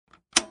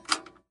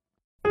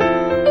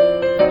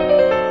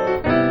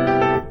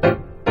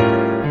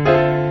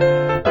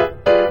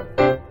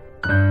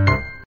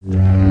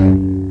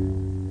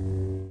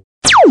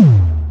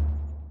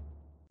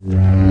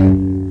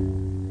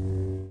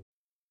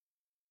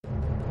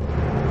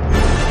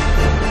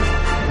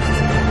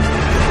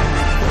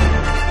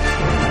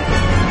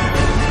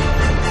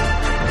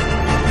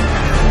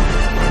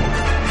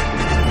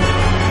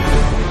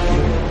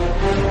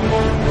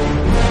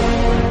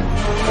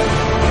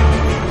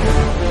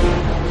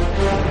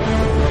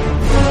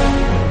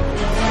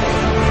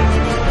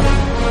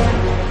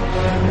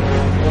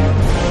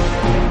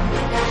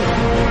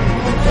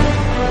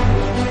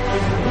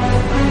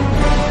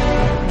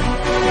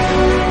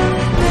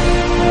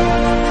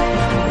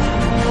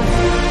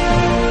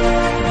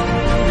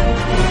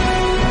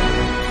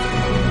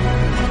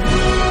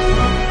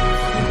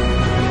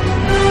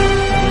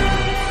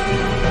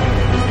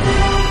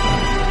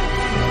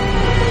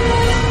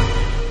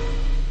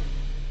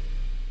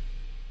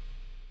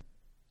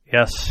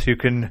Yes, you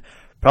can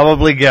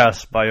probably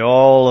guess by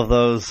all of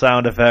those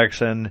sound effects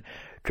and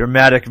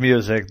dramatic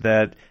music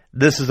that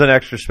this is an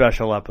extra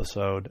special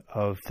episode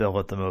of Phil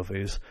at the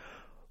Movies.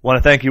 Want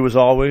to thank you as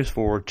always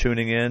for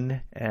tuning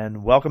in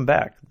and welcome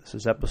back. This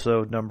is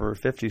episode number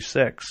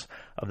 56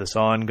 of this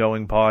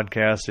ongoing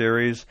podcast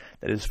series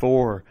that is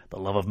for the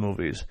love of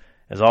movies.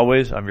 As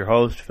always, I'm your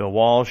host, Phil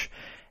Walsh,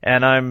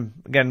 and I'm,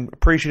 again,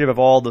 appreciative of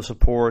all the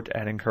support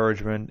and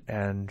encouragement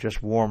and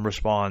just warm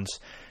response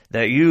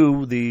that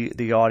you,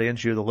 the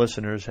audience, you, the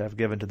listeners, have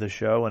given to this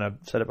show. And I've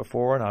said it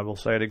before, and I will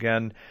say it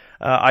again.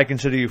 I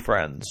consider you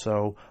friends.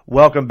 So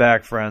welcome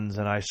back, friends.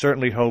 And I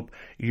certainly hope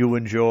you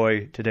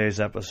enjoy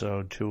today's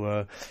episode.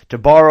 To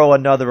borrow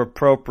another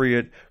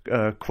appropriate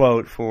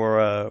quote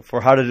for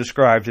how to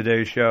describe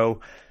today's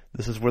show,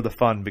 this is where the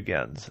fun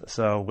begins.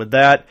 So with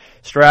that,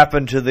 strap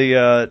into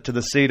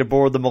the seat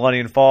aboard the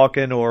Millennium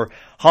Falcon or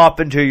hop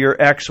into your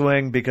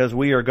X-Wing because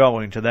we are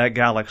going to that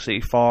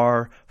galaxy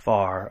far,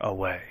 far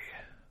away.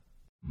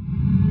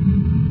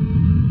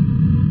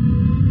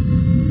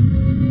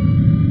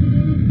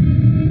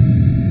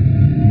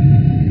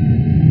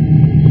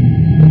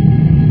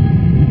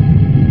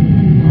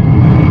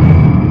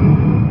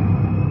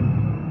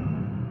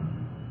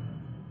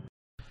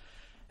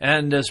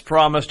 And as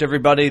promised,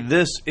 everybody,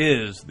 this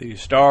is the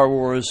Star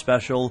Wars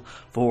special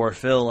for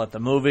Phil at the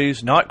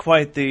Movies. Not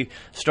quite the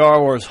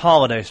Star Wars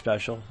holiday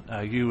special.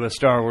 You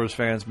Star Wars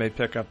fans may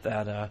pick up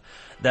that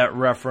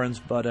reference,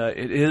 but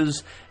it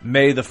is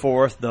May the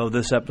 4th, though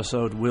this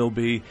episode will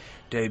be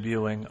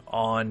debuting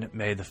on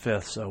May the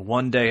 5th, so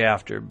one day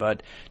after.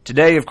 But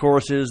today, of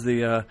course, is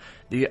the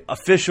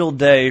official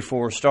day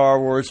for Star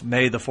Wars,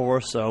 May the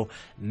 4th, so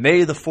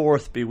May the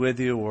 4th be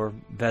with you, or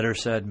better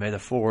said, May the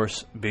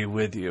Force be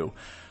with you.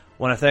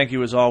 I want to thank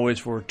you, as always,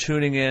 for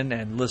tuning in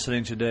and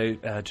listening today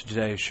to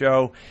today's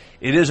show.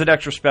 It is an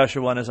extra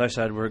special one. As I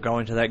said, we're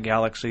going to that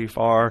galaxy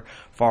far,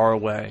 far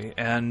away.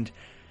 And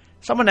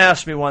someone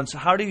asked me once,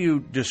 how do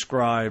you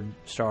describe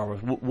Star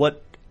Wars?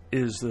 What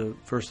is the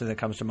first thing that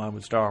comes to mind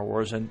with Star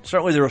Wars? And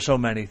certainly there are so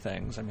many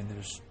things. I mean,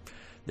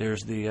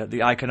 there's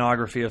the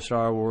iconography of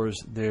Star Wars.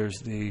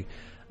 There's the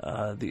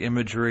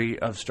imagery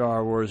of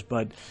Star Wars.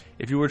 But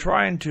if you were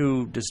trying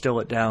to distill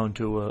it down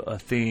to a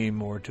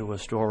theme or to a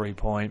story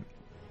point,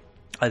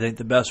 I think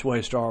the best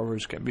way Star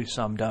Wars can be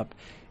summed up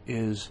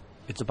is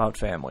it's about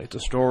family. It's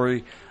a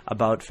story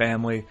about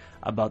family,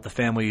 about the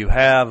family you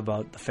have,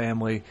 about the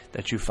family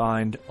that you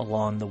find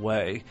along the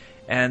way.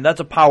 And that's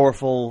a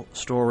powerful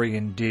story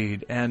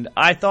indeed. And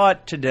I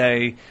thought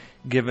today,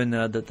 given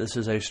that this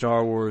is a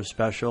Star Wars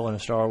special and a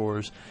Star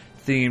Wars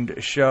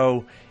themed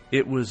show,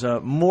 it was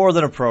more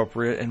than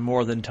appropriate and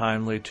more than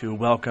timely to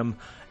welcome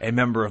a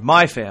member of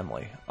my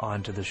family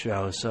onto the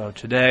show. So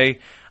today,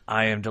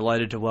 I am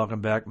delighted to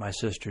welcome back my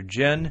sister,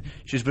 Jen.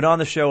 She's been on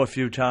the show a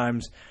few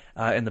times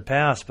in the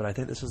past, but I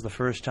think this is the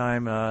first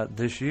time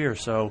this year.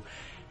 So,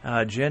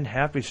 Jen,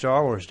 happy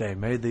Star Wars Day.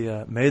 May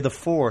the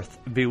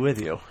 4th be with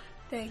you.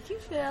 Thank you,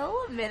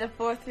 Phil. May the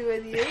 4th be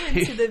with you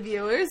and to the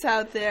viewers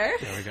out there.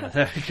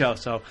 There we go.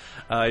 So,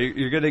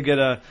 you're going to get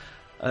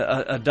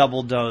a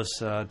double dose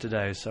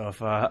today. So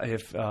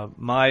if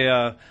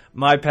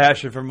my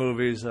passion for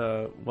movies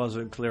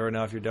wasn't clear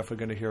enough, you're definitely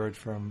going to hear it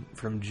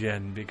from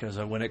Jen, because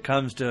when it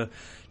comes to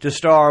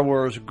Star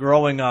Wars,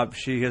 growing up,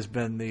 she has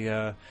been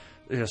the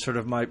sort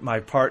of my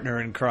partner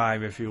in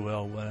crime, if you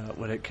will,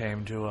 when it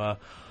came to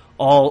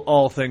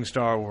all things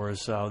Star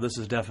Wars. So this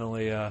is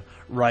definitely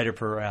right up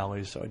her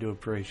alley. So I do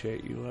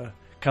appreciate you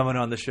coming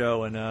on the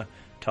show and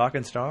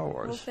talking Star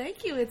Wars. Well,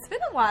 thank you. It's been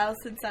a while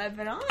since I've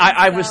been on.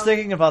 I was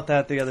thinking about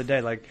that the other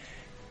day. Like,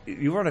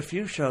 you were on a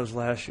few shows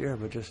last year,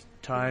 but just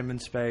time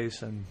and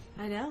space and...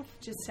 I know.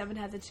 Just haven't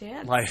had the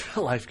chance.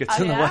 Life gets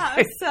in the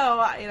way.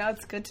 So,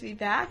 it's good to be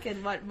back,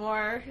 and what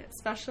more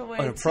special way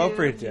an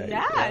appropriate to... day.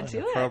 Yeah, do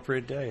an it.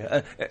 Appropriate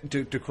day.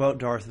 To quote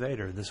Darth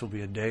Vader, this will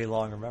be a day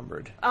long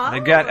remembered. Oh, and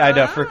again, I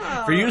know,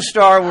 for you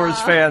Star Wars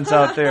fans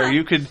out there,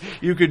 you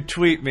could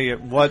tweet me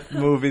at what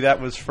movie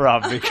that was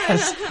from,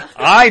 because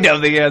I know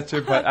the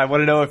answer, but I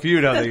want to know if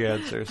you know the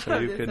answer. So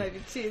you can... This might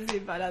be cheesy,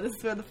 but this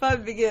is where the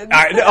fun begins.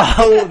 I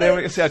know. There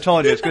we go. See, I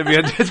told you it's going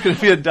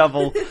to be a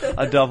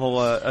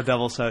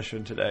double session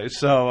today.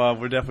 So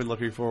we're definitely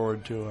looking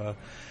forward to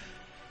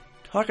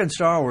talking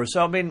Star Wars.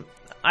 So I mean,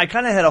 I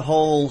kind of had a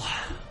whole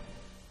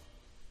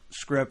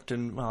script,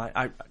 and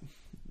I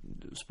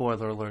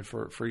spoiler alert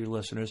for you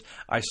listeners,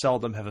 I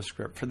seldom have a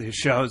script for these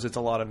shows. It's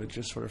a lot of it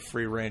just sort of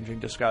free-ranging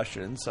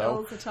discussion.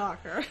 So Phil's the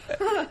talker.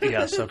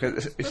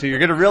 So you're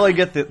going to really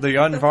get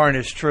the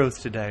unvarnished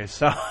truth today.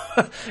 So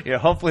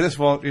hopefully this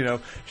won't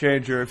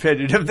change your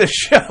opinion of this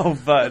show.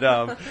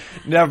 But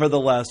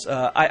nevertheless,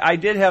 I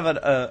did have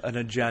an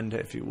agenda,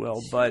 if you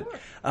will. But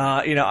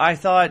I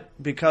thought,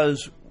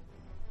 because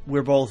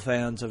we're both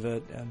fans of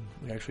it, and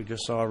we actually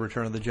just saw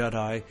Return of the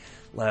Jedi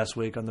last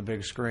week on the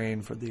big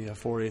screen for the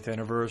 40th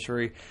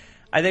anniversary.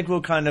 I think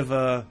we'll kind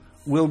of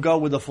we'll go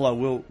with the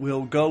flow.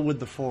 We'll go with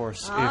the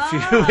Force.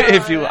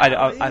 If you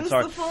I'm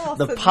sorry.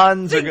 The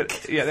puns are good.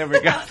 Yeah, there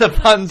we go. The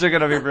puns are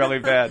going to be really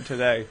bad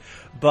today.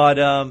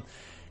 But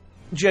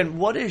Jen,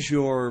 what is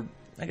your?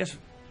 I guess.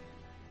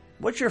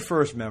 What's your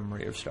first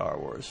memory of Star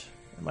Wars?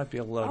 It might be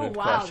a loaded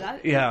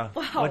question. Yeah.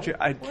 Wow. What's your,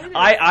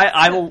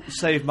 I will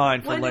save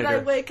mine for when later. When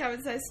did I wake up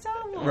and say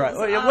Star Wars?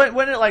 Right.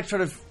 When it like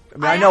sort of? I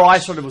mean, I know I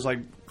sort of was like.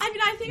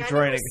 I think draining. I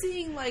remember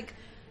seeing like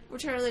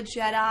Return of the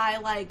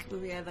Jedi, like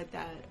when we had like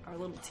that our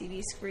little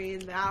TV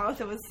screen. I don't know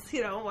if it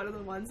was one of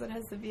the ones that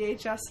has the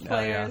VHS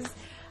players.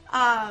 Oh,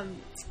 yeah.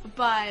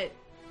 But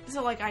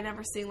so like I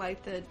never seen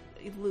like the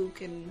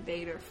Luke and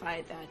Vader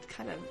fight. That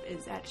kind of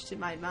is etched in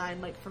my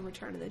mind, like from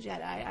Return of the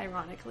Jedi.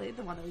 Ironically,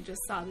 the one that we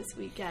just saw this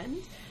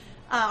weekend,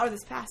 or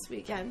this past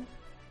weekend,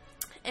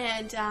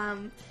 and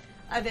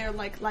their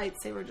like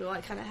lightsaber duel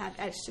I kind of had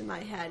etched in my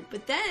head.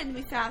 But then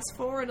we fast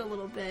forward a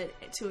little bit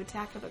to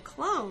Attack of the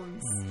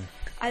Clones.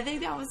 I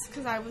think that was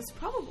because I was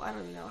probably, I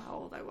don't even know how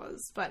old I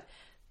was, but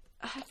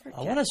I forget.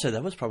 I want to say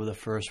that was probably the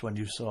first one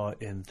you saw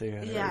in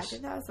theaters. Yeah, I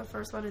think that was the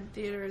first one in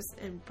theaters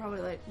and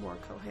probably like more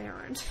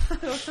coherent.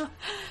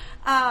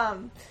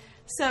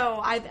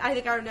 So I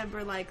think I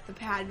remember like the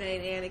Padme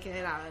and Anakin,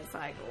 and I was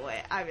like,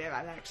 wait, I mean,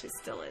 I'm actually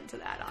still into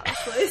that,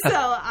 honestly. So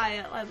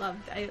I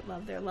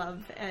loved their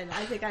love, and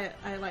I think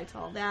I liked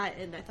all that,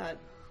 and I thought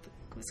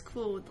it was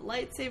cool with the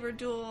lightsaber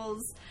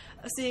duels,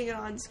 seeing it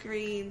on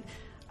screen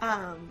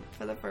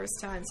for the first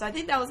time. So I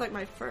think that was like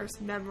my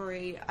first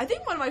memory. I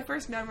think one of my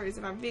first memories,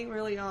 if I'm being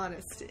really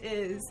honest,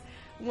 is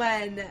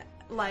when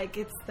like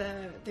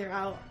they're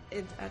out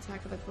in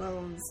Attack of the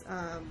Clones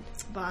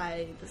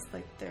by this,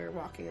 like they're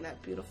walking in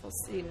that beautiful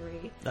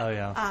scenery. Oh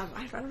yeah.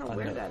 I don't know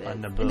where that is.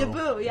 On Naboo. In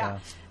Naboo, yeah.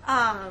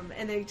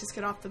 And they just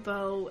get off the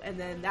boat, and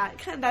then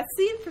that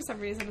scene for some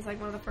reason is like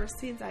one of the first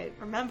scenes I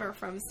remember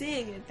from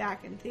seeing it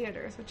back in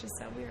theaters, which is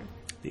so weird.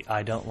 The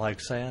I don't like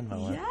sand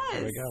moment. Yes,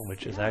 there we go,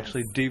 which is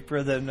actually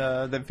deeper than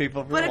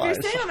people realize. But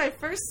if you're saying my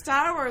first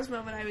Star Wars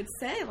moment, I would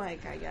say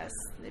like I guess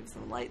maybe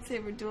some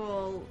lightsaber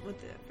duel with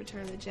the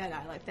Return of the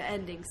Jedi, like the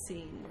ending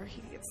scene where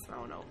he gets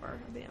thrown over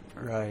the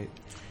Emperor. Right.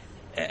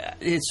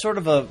 It's sort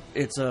of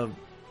an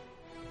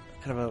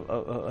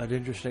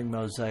interesting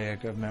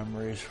mosaic of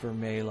memories for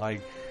me.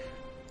 Like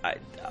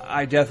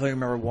I definitely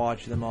remember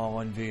watching them all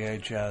on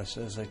VHS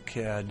as a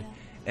kid,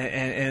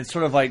 and it's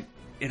sort of like.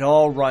 It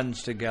all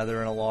runs together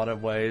in a lot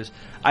of ways.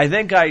 I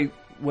think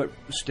what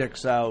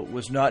sticks out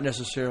was not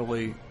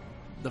necessarily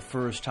the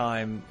first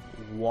time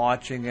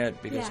watching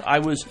it because it's I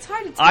hard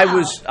to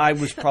tell. I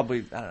was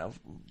probably I don't know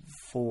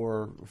 4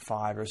 or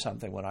 5 or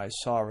something when I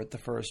saw it the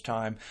first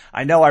time.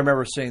 I know I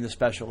remember seeing the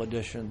special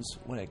editions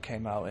when it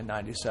came out in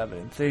 '97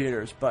 in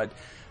theaters, but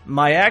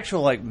my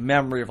actual like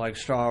memory of like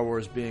Star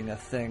Wars being a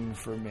thing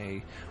for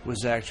me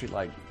was actually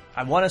like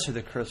I want to say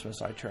the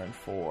Christmas I turned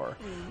 4,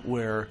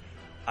 where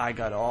I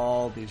got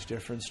all these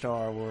different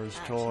Star Wars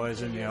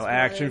toys and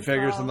action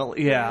figures and the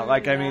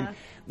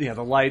the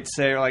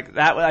lightsaber like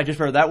that. I just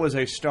remember that was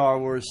a Star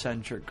Wars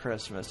centric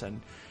Christmas, and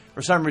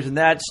for some reason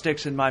that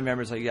sticks in my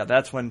memory. It's like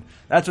that's when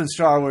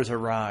Star Wars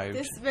arrived.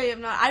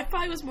 I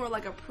probably was more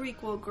like a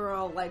prequel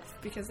girl, like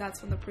because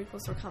that's when the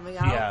prequels were coming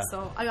out. Yeah.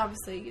 So I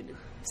obviously you didn't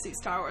see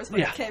Star Wars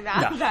when it came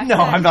out. No,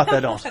 I'm not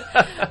that old.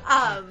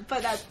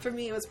 But that for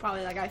me it was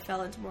probably like I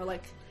fell into more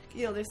like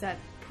there's that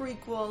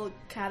prequel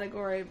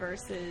category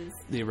versus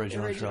the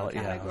original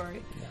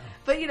category. Yeah.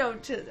 But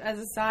as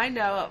a side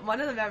note,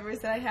 one of the memories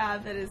that I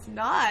have that is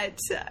not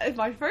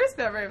my first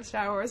memory of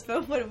Star Wars,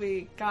 but when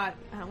we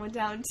went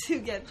down to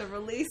get the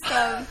release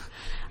of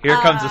Here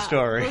comes the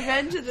story.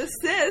 Revenge of the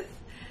Sith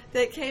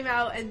that came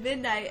out at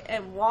midnight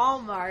at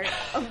Walmart.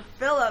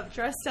 Philip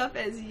dressed up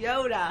as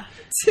Yoda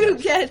to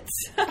get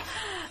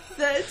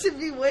to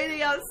be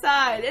waiting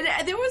outside,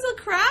 and there was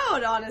a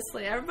crowd.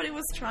 Honestly, everybody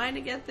was trying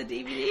to get the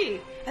DVD.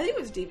 I think it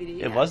was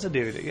DVD. It was a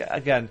DVD. Yeah,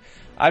 again,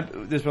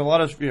 there's been a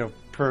lot of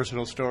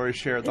personal stories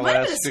shared the last. It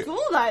might have been a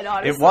school night,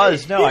 honestly. It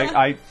was. No,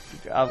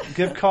 I'll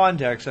give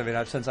context. I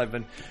mean, since I've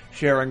been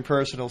sharing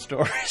personal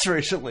stories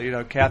recently,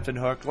 Captain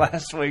Hook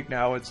last week.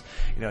 Now it's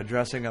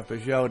dressing up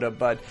as Yoda.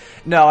 But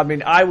no, I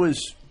mean, I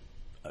was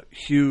a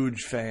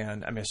huge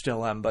fan. I mean, I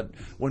still am. But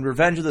when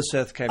Revenge of the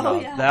Sith came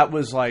out, that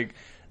was like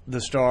the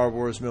Star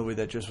Wars movie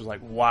that just was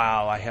like,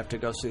 wow, I have to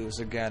go see this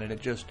again. And it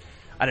just,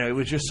 I don't know, it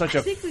was just such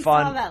a fun. I think we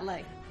saw that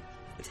like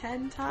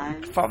 10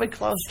 times. Probably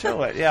close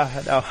to it. Yeah,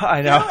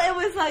 I know. It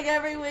was like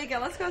every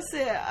weekend. Let's go see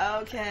it.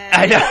 Okay.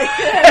 I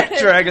know.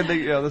 Dragging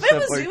the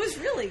it was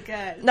really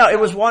good. No, it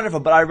was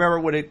wonderful. But I remember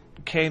when it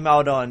came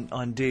out on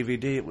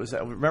DVD. It was. I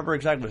remember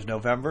exactly. It was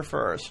November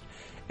 1st,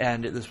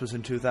 and this was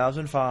in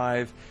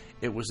 2005.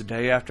 It was the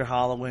day after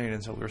Halloween,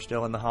 and so we were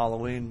still in the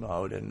Halloween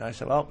mode. And I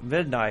said, well,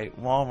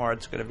 midnight,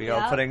 Walmart's going to be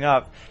opening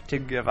up to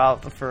give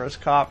out the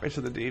first copies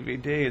of the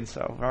DVD. And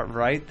so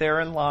right there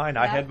in line,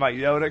 I had my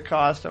Yoda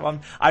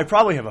costume. I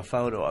probably have a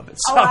photo of it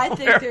somewhere. I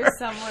think there's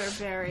somewhere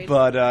buried.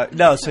 But,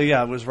 no, so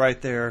yeah, it was right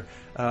there,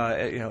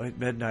 at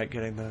midnight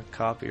getting the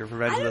copy of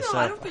Revenge of the Sith.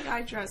 I don't think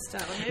I dressed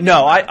up. Maybe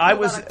no, I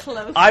was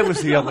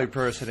the only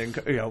person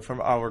from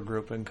our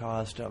group in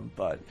costume.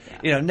 But,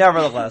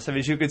 nevertheless, I mean,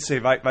 as you can see,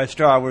 my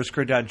Star Wars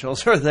credentials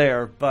are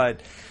there,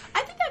 but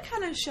I think that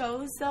kind of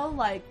shows though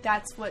like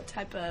that's what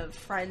type of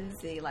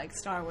frenzy like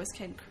Star Wars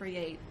can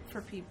create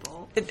for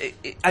people.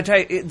 I tell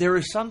you, there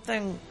is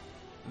something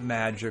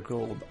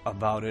magical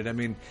about it. I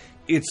mean,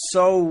 it's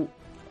so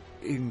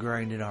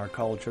ingrained in our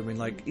culture. I mean,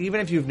 like,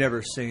 even if you've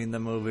never seen the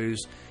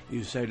movies,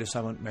 you say to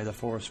someone, "May the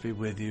Force be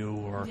with you,"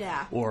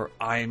 or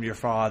 "I am your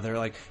father."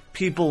 Like,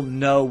 people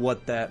know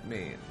what that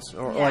means,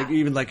 or like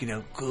even like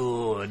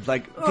good.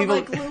 Like or people,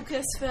 like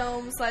Lucas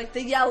films, like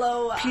the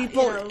yellow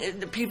people.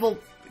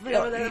 You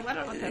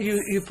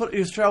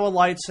throw a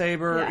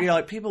lightsaber. Yeah.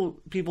 Like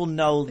people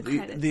know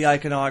the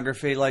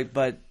iconography. Like,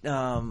 but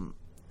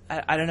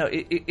I don't know.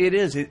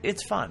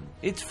 It's fun.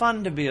 It's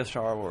fun to be a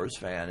Star Wars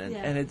fan,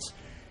 and it's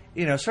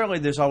certainly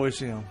there's always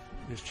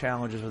there's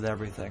challenges with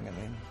everything. I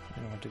mean,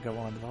 you don't have to go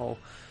on to the whole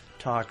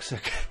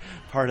toxic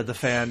part of the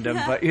fandom,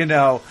 but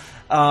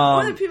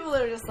or the people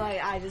that are just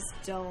like, I just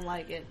don't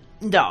like it.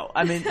 No,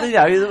 I mean, and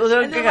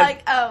they're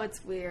like, oh,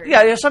 it's weird.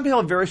 Yeah, some people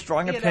have very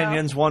strong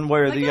opinions one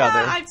way or like, the other.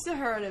 I've still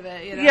heard of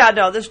it. Yeah,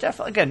 no, there's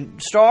definitely, again,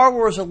 Star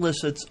Wars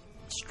elicits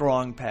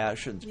strong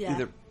passions,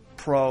 either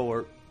pro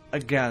or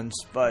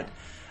against, but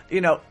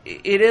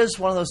it is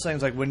one of those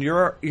things. Like, when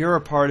you're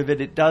a part of it,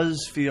 it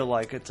does feel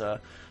like it's a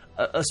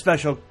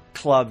special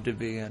club to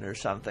be in or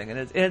something, and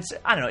it's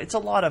I don't know, it's a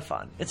lot of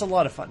fun. It's a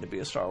lot of fun to be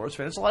a Star Wars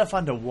fan. It's a lot of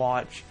fun to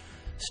watch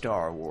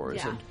Star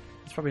Wars, and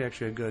it's probably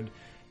actually a good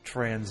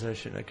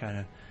transition to kind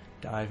of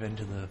dive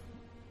into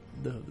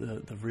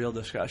the real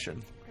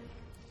discussion.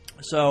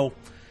 So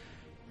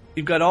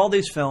you've got all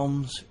these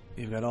films,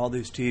 you've got all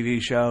these TV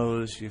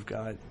shows, you've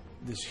got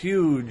this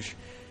huge,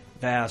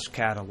 vast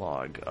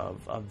catalog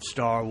of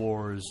Star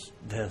Wars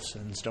this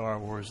and Star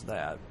Wars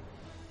that.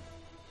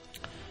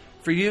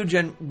 For you,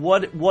 Jen,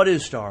 what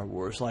is Star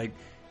Wars? Like,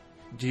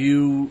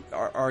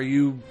 are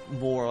you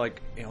more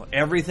like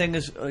everything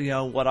is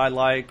what I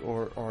like,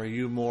 or are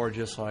you more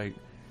just like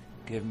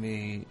give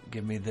me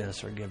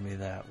this or give me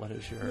that? What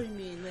is your? What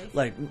do you mean?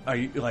 Like, are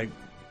you like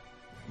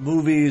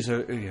movies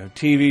or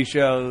TV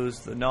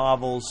shows, the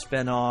novels,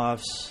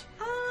 spin-offs?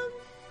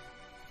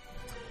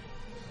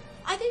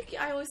 I think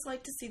I always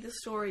like to see the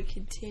story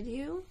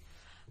continue,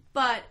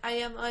 but I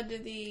am under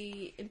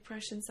the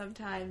impression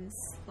sometimes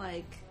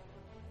like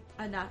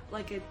enough,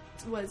 like it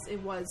was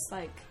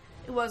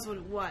what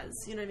it was.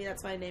 You know what I mean?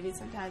 That's why maybe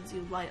sometimes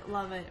you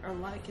love it or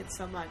like it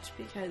so much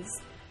because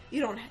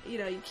you don't,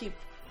 you keep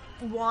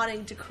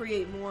wanting to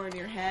create more in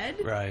your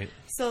head. Right.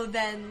 So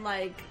then,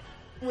 like,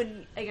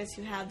 when I guess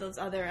you have those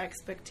other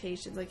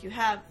expectations, like you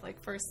have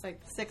first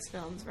 6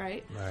 films,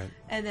 right? Right.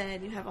 And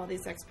then you have all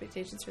these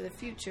expectations for the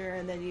future,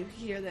 and then you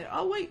hear that,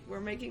 oh wait,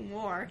 we're making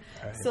more.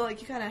 Right. So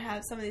you kind of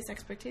have some of these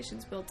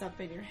expectations built up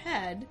in your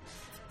head.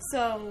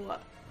 So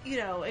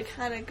it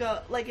kind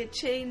of it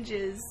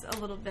changes a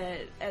little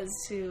bit as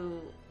to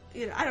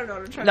I don't know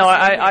what I'm trying to say.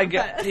 I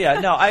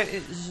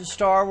get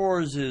Star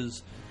Wars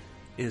is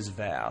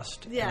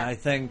vast. Yeah. And I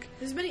think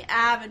there's many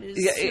avenues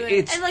to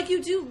it. And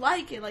you do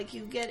like it,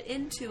 you get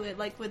into it,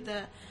 with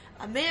the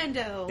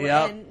Mando,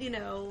 and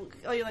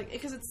you're like,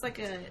 because it's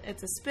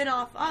it's a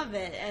spin-off of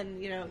it,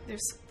 and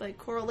there's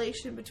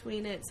correlation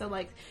between it, so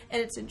and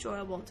it's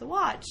enjoyable to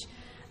watch.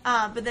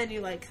 But then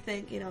you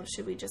think,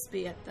 should we just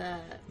be at the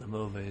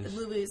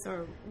movies,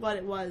 or what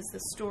it was, the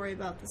story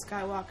about the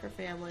Skywalker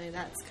family?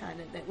 That's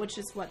kind of it, which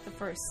is what the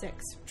first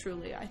 6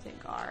 truly, I think,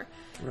 are.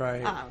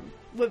 Right.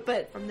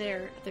 But from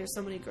there's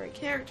so many great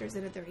characters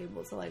in it. They're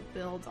able to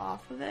build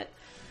off of it,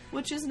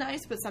 which is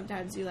nice. But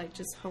sometimes you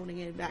just honing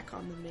in back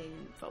on the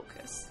main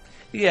focus.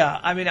 Yeah,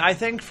 I mean, I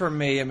think for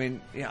me,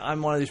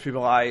 I'm one of these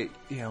people.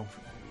 You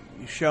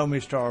show me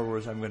Star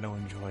Wars, I'm going to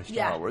enjoy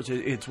Star Wars.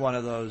 It's one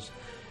of those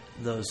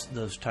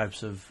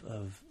types of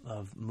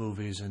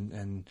movies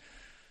and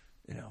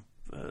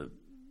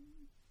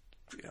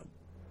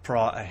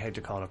I hate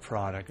to call it a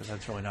product because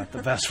that's really not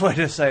the best way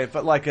to say it,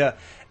 but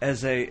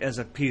as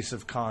a piece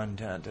of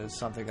content, as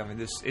something. I mean,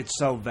 it's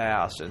so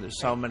vast and there's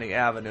so many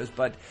avenues,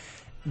 but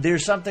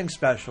there's something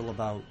special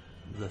about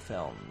the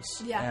films.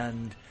 Yeah.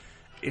 And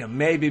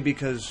maybe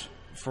because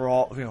for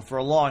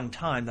a long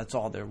time that's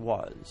all there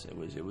was.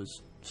 It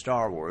was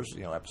Star Wars,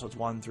 episodes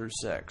 1 through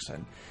 6,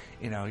 and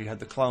you had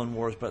the Clone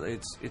Wars, but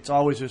it's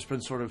always just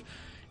been sort of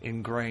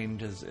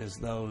ingrained as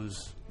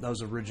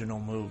those original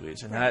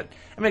movies, and that,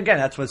 again,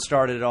 that's what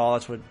started it all.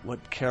 That's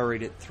what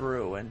carried it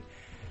through, and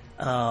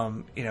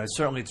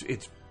certainly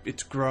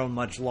it's grown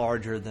much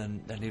larger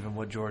than even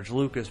what George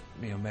Lucas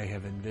may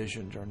have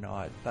envisioned or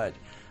not. But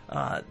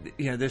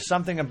there's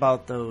something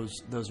about those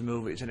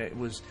movies, and it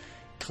was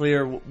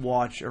clear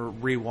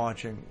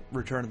rewatching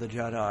Return of the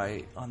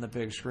Jedi on the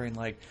big screen.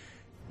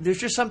 There's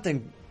just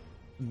something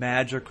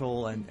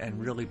magical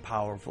and really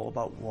powerful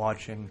about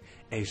watching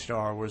a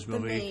Star Wars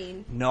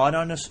movie, not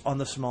on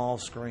the small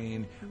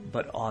screen,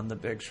 but on the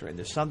big screen.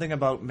 There's something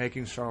about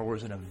making Star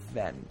Wars an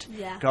event,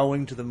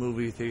 going to the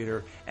movie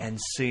theater and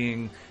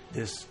seeing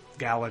this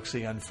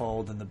galaxy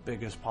unfold in the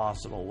biggest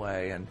possible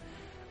way. And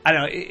I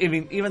don't know,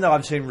 even though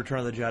I've seen Return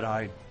of the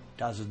Jedi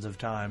dozens of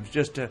times,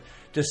 just to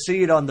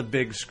see it on the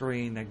big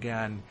screen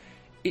again,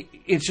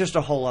 it's just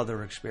a whole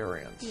other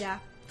experience. Yeah.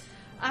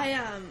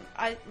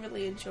 I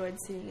really enjoyed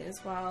seeing it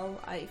as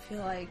well. I feel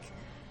like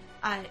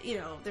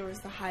there was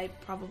the hype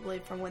probably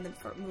from when the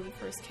movie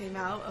first came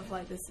out of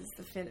like, this is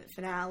the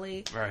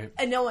finale. Right.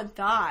 And no one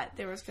thought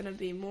there was going to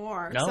be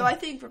more. No. So I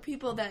think for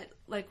people that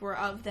like were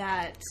of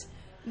that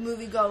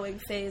movie-going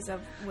phase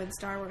of when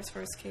Star Wars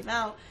first came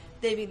out,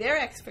 maybe their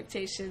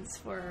expectations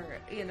were,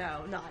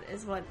 not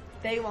as what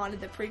they wanted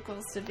the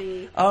prequels to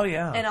be. Oh,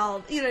 yeah. And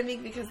all, you know what I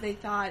mean? Because they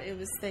thought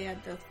they had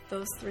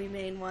those three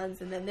main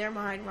ones, and then their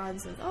mind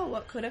runs with,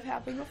 what could have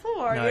happened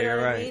before? No, you know you're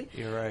what right. I mean?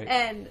 You're right.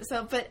 And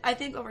so, but I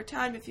think over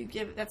time, if you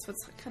that's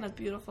what's kind of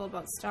beautiful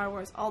about Star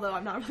Wars, although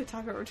I'm not really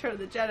talking about Return of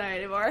the Jedi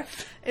anymore,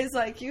 is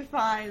like you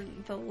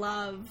find the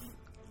love,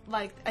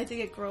 like, I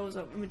think it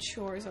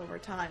matures over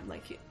time.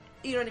 Like,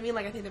 you know what I mean?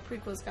 Like, I think the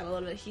prequels got a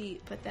little bit of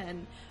heat, but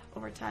then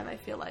over time, I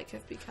feel like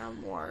have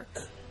become more.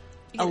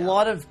 A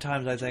lot of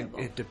times, I think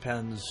it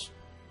depends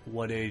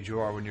what age you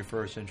are when you're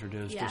first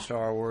introduced to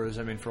Star Wars.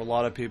 I mean, for a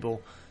lot of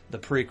people, the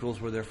prequels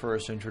were their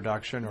first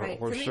introduction,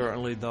 or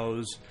certainly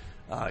those,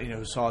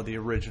 who saw the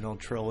original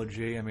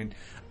trilogy. I mean,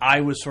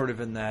 I was sort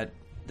of in that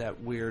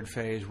weird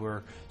phase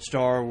where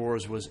Star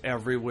Wars was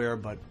everywhere,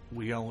 but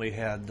we only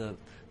had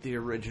the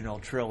original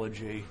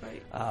trilogy,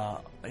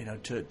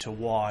 to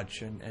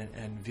watch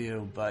and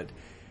view. But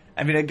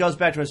I mean, it goes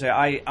back to what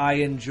I say. I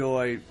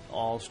enjoy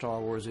all Star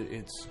Wars.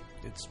 It's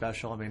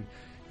special. I mean,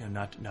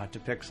 not to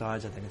pick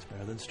sides. I think it's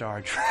better than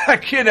Star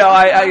Trek. Again,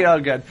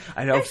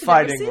 I know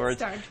fighting words,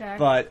 Star Trek.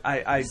 but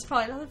it's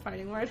probably another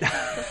fighting word.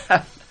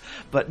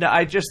 But no,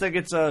 I just think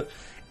it's a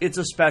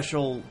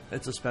special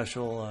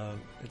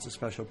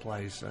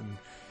place, and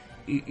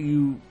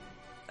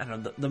I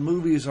don't know. The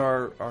movies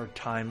are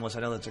timeless.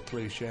 I know that's a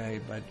cliche,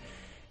 but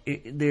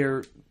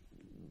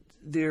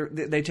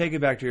they take you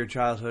back to your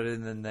childhood,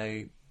 and then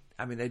they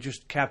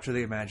just capture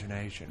the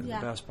imagination in the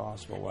best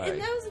possible way. And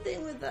that was the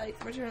thing with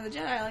like Return of the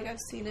Jedi. Like, I've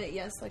seen it,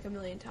 like a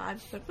million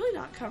times, but really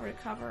not cover to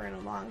cover in a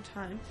long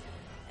time.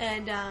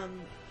 And I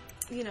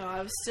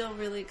was still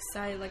really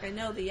excited. Like, I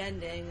know the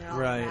ending and all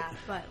that,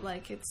 but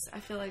like I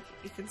feel like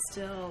you can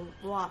still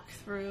walk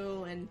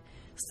through and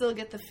still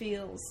get the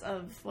feels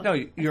of what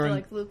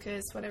like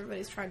Lucas, what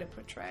everybody's trying to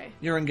portray.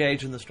 You're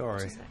engaged in the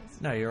story. Which is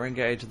nice. No, you're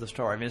engaged in the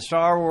story. I mean,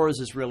 Star Wars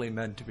is really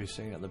meant to be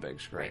seen on the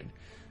big screen.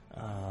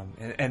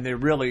 And they're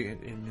really,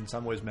 in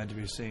some ways, meant to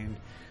be seen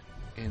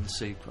in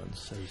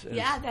sequence. As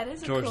that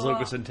is George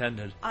Lucas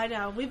intended. I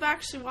know. We've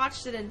actually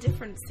watched it in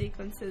different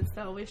sequences,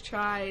 though. We've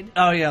tried.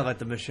 Oh, yeah, like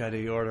the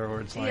Machete order,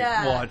 where it's like,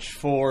 watch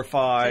 4 or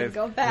 5. And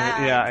go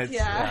back.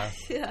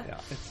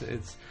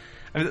 It's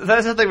I mean,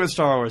 that's the thing with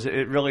Star Wars.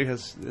 It really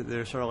has,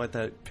 there's sort of like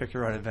that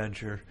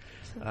pick-your-own-adventure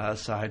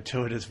side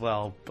to it as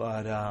well.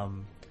 But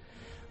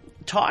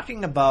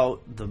talking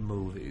about the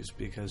movies,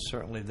 because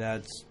certainly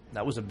that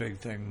was a big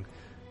thing,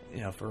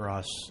 for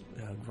us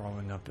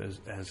growing up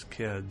as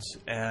kids,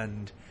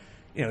 and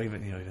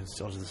even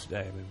still to this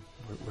day. I mean,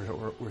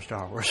 we're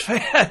Star Wars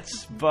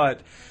fans.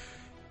 But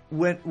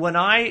when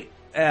I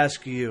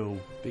ask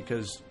you,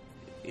 because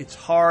it's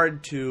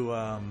hard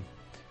to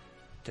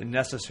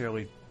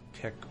necessarily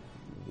pick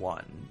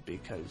one,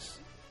 because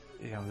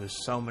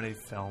there's so many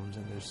films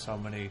and there's so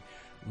many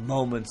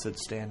moments that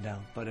stand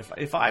out. But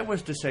if I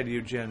was to say to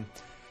you, Jen,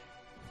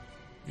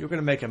 you're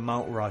going to make a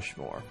Mount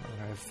Rushmore,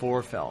 okay,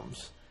 4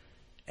 films.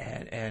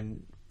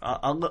 And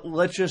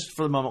let's just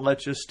for the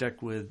moment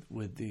stick with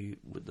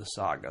the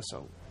saga.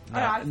 So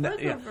I feel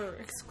like we're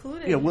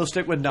excluding. Yeah, we'll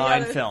stick with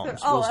 9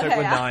 films. Oh, we'll stick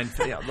with 9.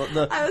 Yeah,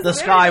 the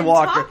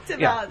Skywalker.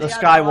 The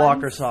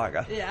Skywalker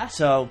saga. Yeah.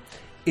 So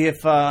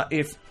if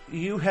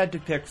you had to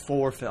pick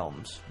 4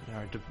 films,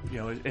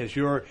 as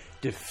your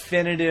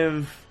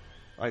definitive,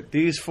 like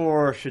these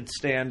 4 should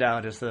stand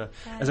out as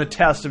a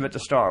testament to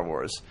Star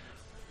Wars,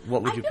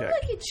 what would you pick? I feel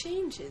like it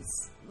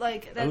changes.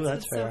 Like, that's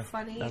what's so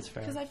funny. That's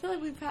fair. Because I feel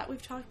like we've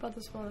talked about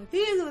this before. Like,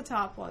 these are the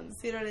top ones.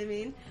 You know what I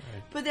mean?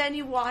 Right. But then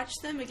you watch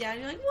them again, and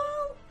you're like,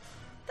 well,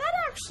 that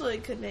actually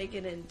could make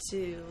it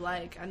into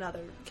like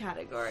another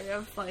category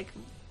of like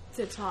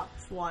the top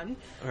 1.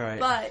 Right.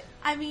 But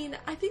I mean,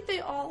 I think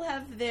they all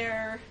have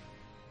their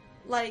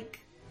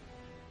like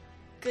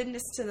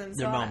goodness to them.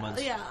 Their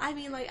moments. Yeah. I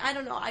mean, like, I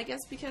don't know. I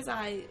guess because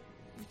I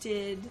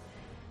did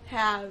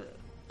have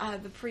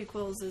the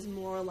prequels is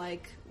more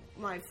like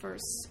my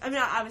first. I mean,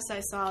 obviously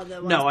I saw the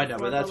ones no, I know,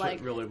 before, but that's like,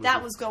 what really was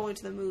that was going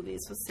to the movies,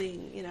 was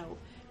seeing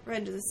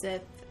Revenge of the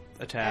Sith,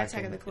 Attack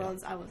of the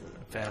Clones. I wasn't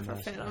a fan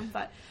of them,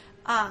 but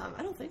I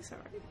don't think so,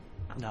 right?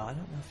 No, I don't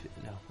know if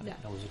I think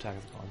that was Attack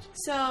of the Clones.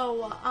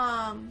 So,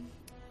 I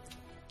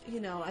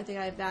think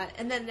I have that,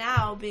 and then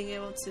now being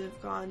able to have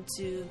gone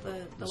to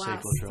the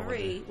last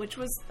 3, which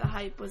was the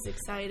hype was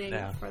exciting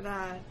for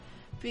that,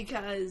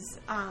 because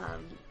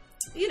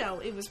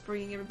it was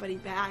bringing everybody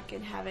back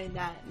and having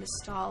that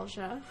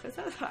nostalgia.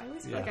 I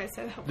always feel like I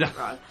said that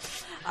wrong.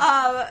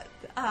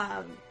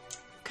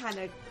 Kind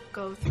of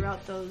go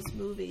throughout those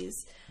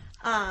movies.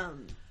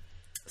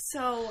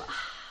 So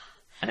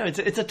I know it's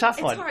a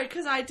tough one. It's hard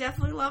because I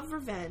definitely love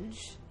Revenge.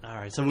 All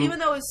right, so Even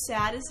though as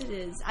sad as it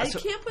is, I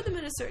can't put them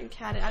in a certain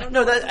category. I don't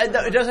no, know. it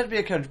doesn't have to be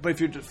a category. But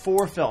if you do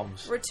 4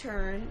 films,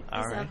 Return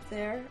All is right. up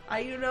there.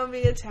 You know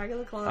me, Attack of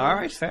the Clones. all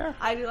right, fair.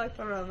 I do like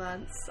the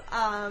romance.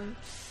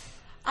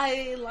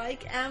 I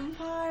like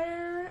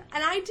Empire,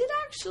 and I did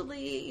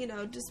actually,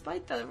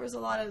 despite there was a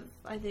lot of,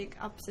 I think,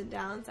 ups and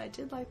downs, I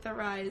did like the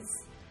rise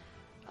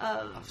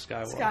of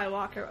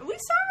Skywalker. We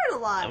saw it a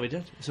lot. Oh, we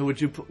did. So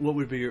what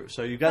would be your?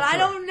 So you got. But I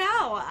don't know.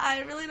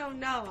 I really don't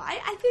know.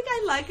 I think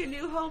I like A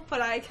New Hope, but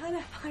I kind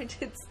of find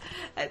it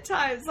at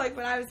times, like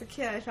when I was a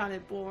kid, I found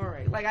it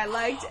boring. Like I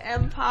liked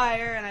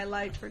Empire and I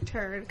liked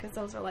Return because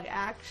those are like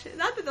action.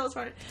 Not that those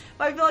weren't,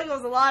 but I feel like it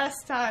was a lot of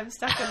time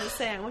stuck in the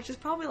sand, which is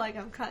probably like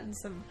I'm cutting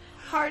some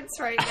hearts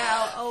right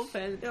now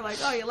open. They're like,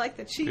 oh, you like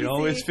the cheesy. You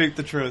always speak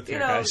the truth, here,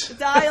 guys.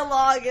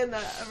 Dialogue in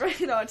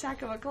the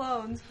Attack of the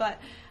Clones, but.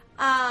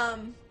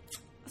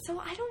 So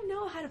I don't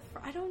know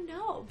I don't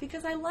know,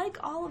 because I like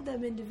all of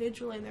them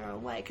individually in their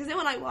own way. Because then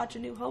when I watch A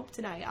New Hope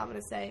tonight, I'm going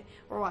to say,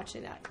 we're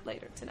watching that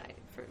later tonight,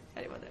 for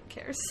anyone that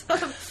cares.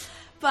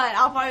 But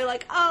I'll probably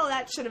like, oh,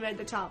 that should have made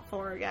the top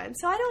 4 again.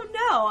 So I don't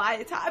know.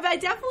 I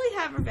definitely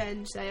have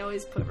Revenge. I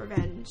always put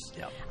Revenge.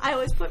 Yep. I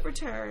always put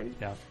Return.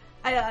 Yeah.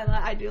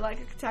 I do like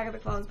Attack of the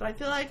Clones, but I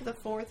feel like the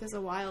 4th is a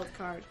wild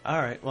card.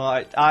 All right.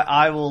 Well,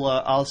 I will.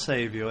 I'll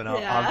save you, and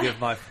I'll give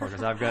my 4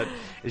 because I've got,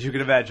 as you can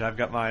imagine, I've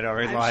got mine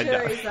already lined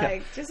up. I'm sure he's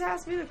like, just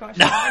ask me the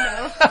question.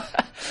 I know.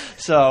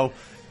 So,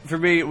 for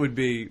me, it would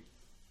be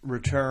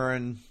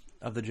Return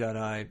of the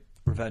Jedi,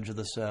 Revenge of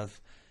the Sith,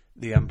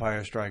 The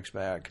Empire Strikes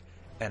Back,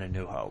 and A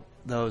New Hope.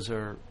 Those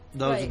are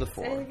the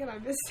 4. Say it again, I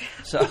missed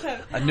it. So,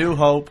 A New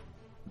Hope,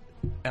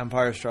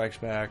 Empire Strikes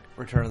Back,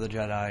 Return of the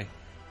Jedi,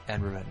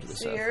 and Revenge of the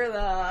Sith. You're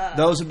the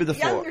those would be the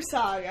 4. younger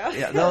saga.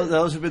 Yeah,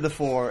 those would be the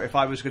 4. If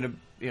I was going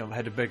to,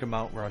 had to pick a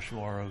Mount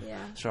Rushmore of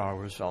Star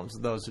Wars films,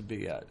 those would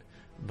be it.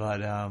 But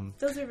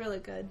those are really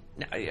good.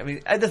 I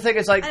mean, the thing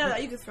is, like, I don't know.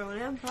 You could throw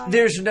an Empire.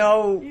 There's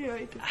no.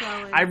 You could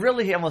throw in. I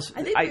really almost.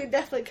 I think we could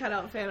definitely cut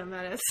out Phantom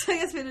Menace. I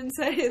guess we didn't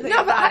say anything.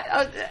 No, but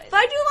I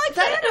do like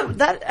Phantom.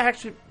 That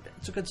actually,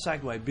 it's a good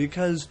segue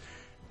because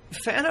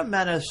Phantom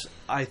Menace,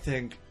 I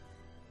think,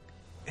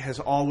 has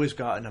always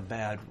gotten a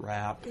bad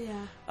rap.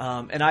 Yeah.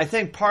 And I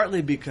think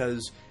partly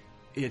because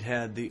it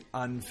had the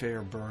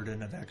unfair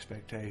burden of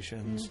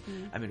expectations.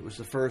 Mm-hmm. I mean, it was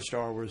the first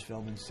Star Wars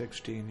film in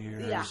 16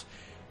 years. Yeah.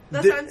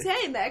 That's what I'm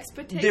saying, the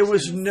expectations. There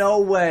was no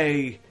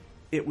way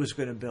it was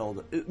going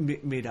to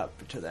meet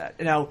up to that.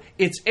 Now,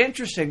 it's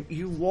interesting.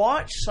 You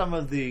watch some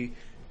of the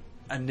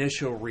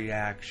initial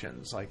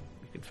reactions, like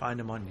you can find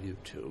them on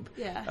YouTube,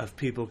 of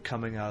people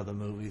coming out of the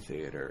movie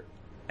theater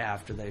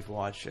after they've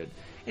watched it.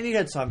 And you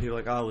had some people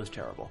like, oh, it was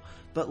terrible.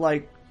 But,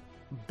 like,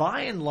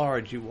 by and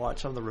large, you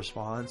watch some of the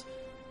response,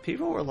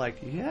 people were like,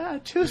 yeah,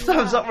 2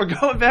 thumbs up, we're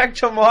going back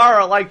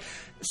tomorrow. Like,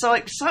 so,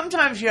 like,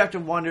 sometimes you have to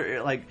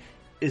wonder, like,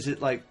 is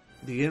it, like,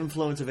 the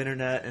influence of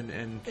internet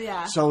and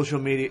social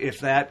media,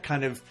 if that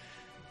kind of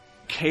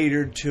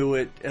catered to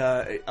it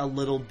a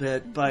little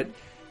bit. But,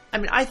 I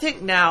mean, I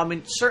think now,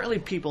 certainly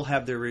people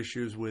have their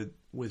issues with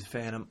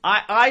Phantom.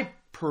 I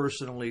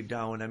personally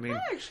don't. I mean, I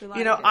actually like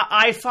you know, it.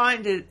 I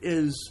find it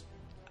is,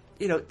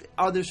 you know,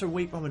 are there some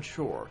weak moments?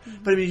 Sure.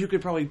 Mm-hmm. But, I mean, you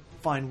could probably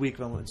find weak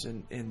moments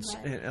in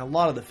a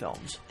lot of the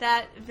films.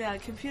 That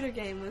computer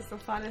game was the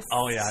funnest.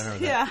 Oh, yeah, I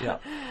remember that. Yeah.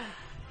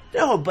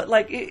 No, but,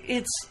 like,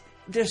 it's...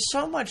 There's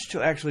so much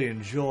to actually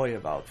enjoy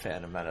about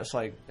Phantom Menace.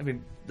 Like, I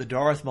mean, the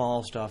Darth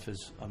Maul stuff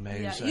is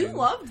amazing. Yeah, you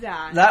loved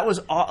that. That was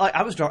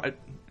I was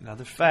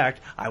another fact.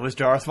 I was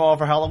Darth Maul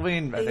for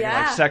Halloween. I think in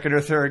like 2nd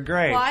or 3rd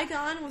grade.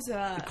 Qui-Gon was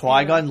a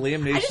Qui-Gon,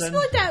 Liam Neeson. I just feel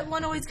like that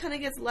one always kind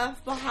of gets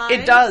left behind.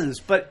 It does,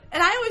 but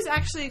and I always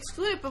actually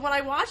exclude it. But when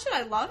I watch it,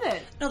 I love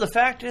it. No, the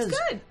fact is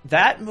good.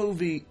 That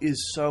movie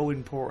is so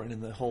important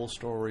in the whole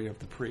story of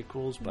the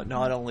prequels, but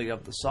not only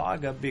of the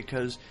saga,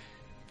 because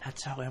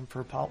that's how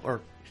Emperor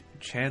or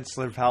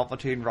Chancellor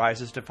Palpatine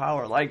rises to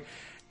power. Like,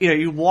 you know,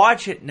 you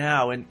watch it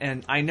now,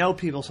 and I know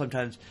people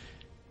sometimes,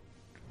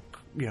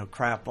 you know,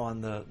 crap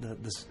on the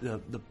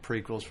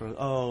prequels for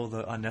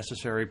the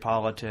unnecessary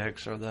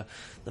politics or the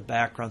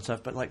background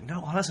stuff. But like,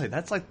 no, honestly,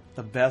 that's like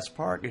the best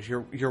part is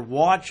you're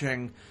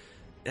watching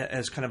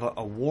as kind of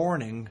a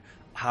warning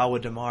how a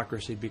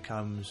democracy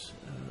becomes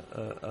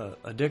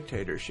a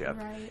dictatorship,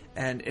 right.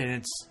 and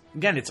it's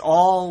again, it's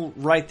all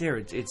right there.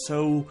 It's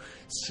so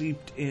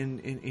seeped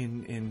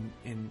in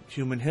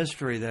human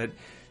history that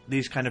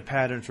these kind of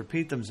patterns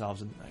repeat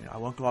themselves. And I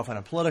won't go off on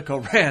a political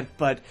rant,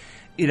 but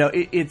you know,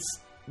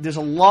 there's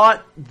a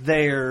lot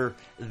there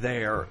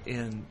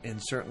in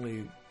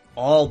certainly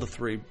all the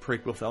 3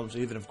 prequel films,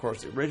 even of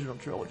course the original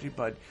trilogy,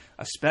 but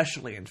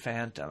especially in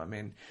Phantom. I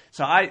mean,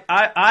 so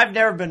I've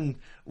never been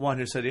one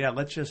who said, yeah,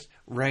 let's just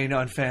rain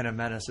on Phantom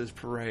Menace's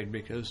parade,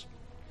 because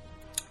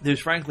there's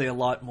frankly a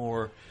lot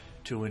more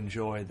to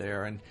enjoy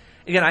there. And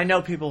again, I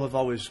know people have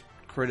always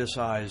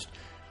criticized,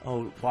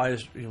 why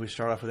is we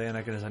start off with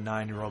Anakin as a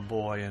 9-year-old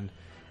boy, and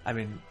I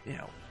mean, you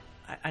know,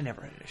 I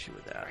never had an issue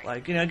with that. Right.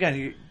 Like, you know,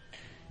 again,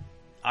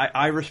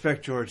 I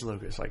respect George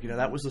Lucas. Like,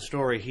 that was the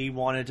story he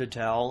wanted to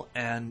tell,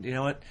 and you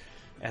know what?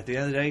 At the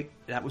end of the day,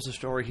 that was the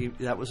story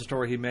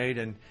he made,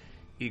 and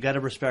you got to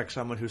respect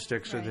someone who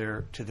sticks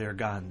to their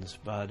guns.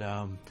 But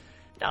no,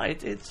 I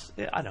think it's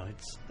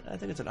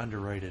an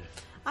underrated.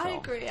 I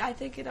agree. I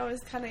think it always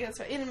kind of gets,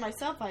 even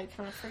myself, I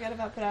kind of forget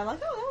about, but I'm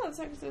like,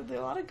 that's actually, there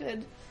are a lot of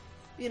good,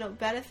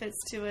 benefits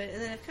to it,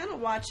 and then kind of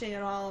watching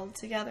it all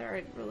together,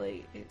 it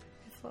really it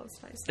flows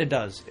nicely. It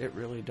does. It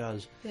really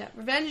does. Yeah,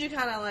 Revenge, you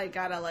kind of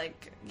gotta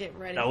get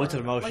ready. No, it's an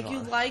emotional. Like, you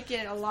like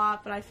it a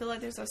lot, but I feel like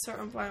there's a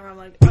certain point where I'm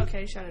like,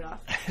 okay, shut it off.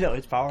 No,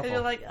 it's powerful. And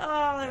you're like,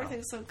 oh,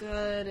 everything's so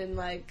good, and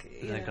and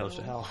then it goes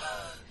to hell.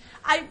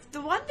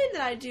 The one thing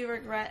that I do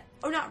regret,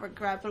 or not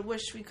regret, but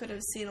wish we could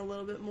have seen a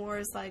little bit more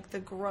is the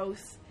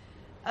growth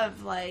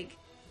of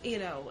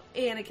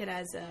Anakin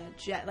as a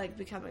Jedi,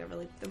 becoming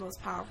the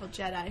most powerful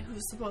Jedi,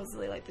 who's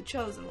supposedly the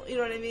chosen one. You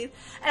know what I mean?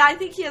 And I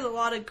think he has a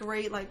lot of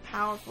great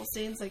powerful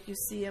scenes. You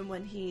see him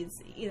when he's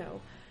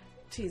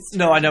he's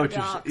no, I know what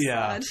you're saying.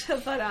 Yeah,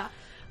 but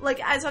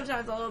I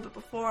sometimes a little bit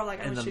before I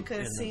wish we could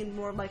have seen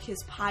more of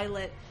his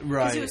pilot,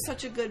 right? Because he was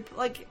such a good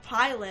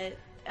pilot.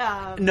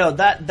 No,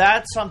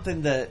 that's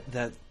something that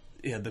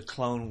the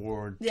Clone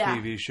War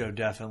TV show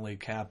definitely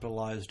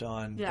capitalized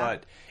on. Yeah.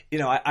 But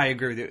I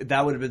agree with you.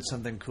 That would have been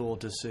something cool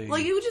to see.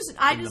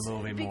 The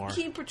movie more.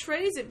 He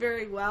portrays it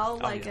very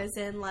well. As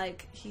in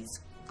he's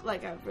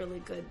a really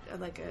good, a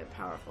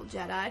powerful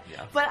Jedi.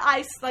 Yeah. But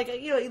I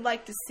you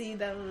like to see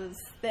those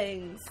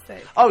things.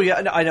 Oh yeah,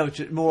 no, I know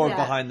more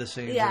behind the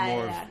scenes.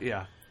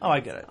 Yeah. Oh,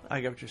 I get it.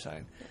 I get what you're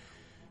saying.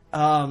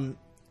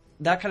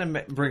 That kind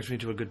of brings me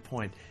to a good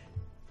point.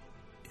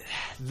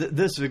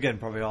 This is again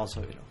probably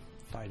also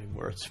fighting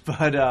words,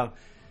 but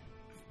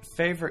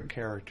favorite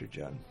character,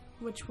 Jen.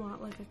 Which one?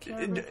 A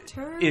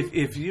character?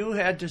 If you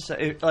had to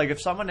say,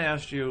 if someone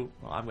asked you,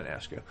 well, I'm going to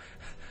ask you,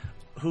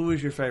 who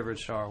is your favorite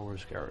Star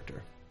Wars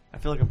character? I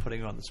feel like I'm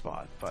putting you on the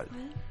spot, but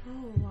I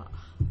don't know,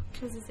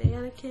 because it's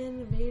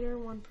Anakin, Vader,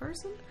 one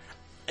person.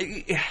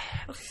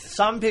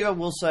 Some people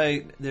will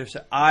say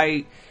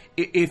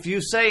if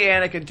you say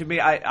Anakin to me,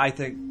 I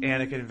think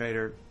Anakin and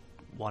Vader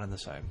one and the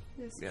same.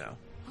 Yes.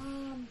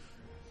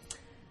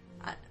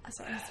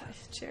 Sorry, that's my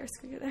chair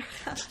squeaking there.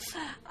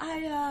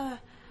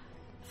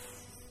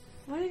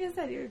 What are you going to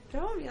say? You're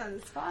throwing me on the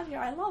spot here.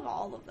 I love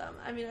all of them.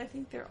 I mean, I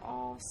think they're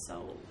all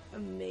so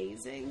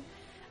amazing.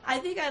 I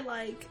think I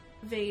like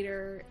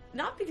Vader,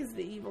 not because of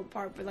the evil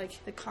part, but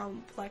the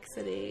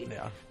complexity.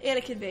 Yeah.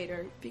 Anakin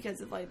Vader,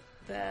 because of the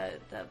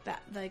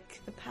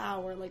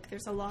power.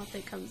 There's a lot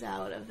that comes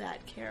out of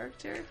that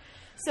character.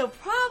 So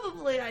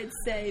probably I'd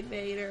say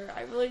Vader.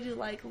 I really do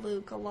like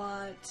Luke a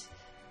lot.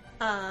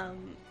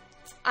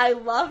 I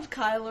loved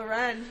Kylo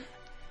Ren.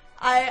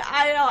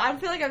 I know. I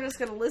feel like I'm just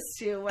going to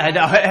list you. I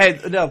know. Hey,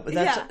 no, but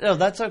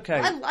that's okay.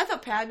 I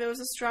thought Padme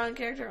was a strong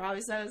character.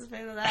 Obviously, I was a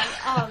fan of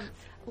that.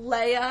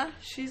 Leia,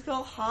 she's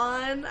called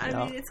Han. I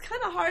mean, it's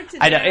kind of hard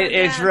to. I know.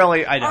 It's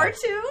really. I know.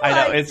 R2.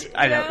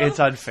 I know. It's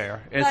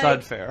unfair. It's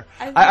unfair.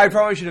 I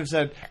probably should have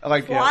said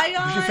who's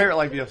your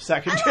favorite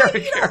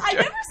secondary character. I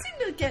never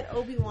seem to get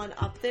Obi-Wan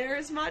up there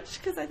as much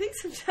because I think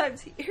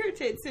sometimes he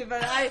irritates me.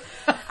 But I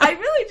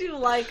really do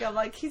like him.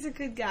 He's a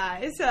good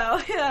guy.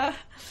 So yeah.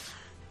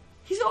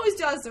 He always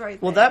does the right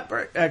thing. Well, that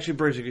actually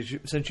brings you,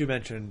 since you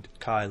mentioned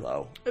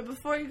Kylo. But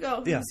before you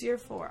go, who's your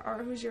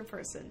who's your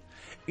person?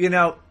 I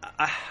know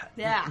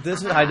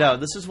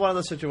this is one of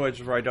the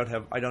situations where I don't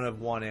have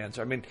one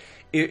answer. I mean,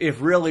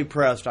 if really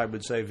pressed, I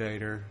would say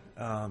Vader.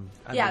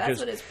 That's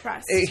what is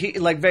pressed.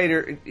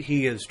 Vader,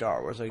 he is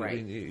Star Wars.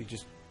 Right. He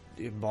just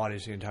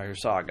embodies the entire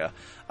saga.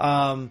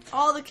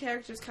 All the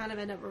characters kind of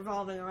end up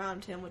revolving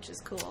around him, which is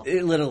cool.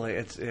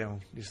 It's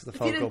he's the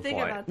focal point.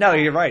 About no, that.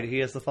 You're right. He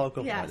is the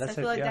focal point. Yes, I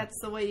feel that's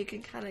the way you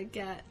can kind of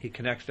get. He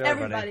connects to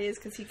everybody. Everybody is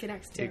because he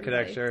connects to everybody. He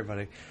connects to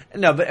everybody.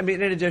 No, but I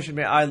mean, in addition,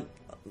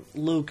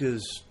 Luke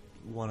is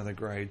one of the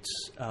greats.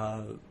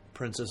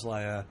 Princess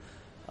Leia.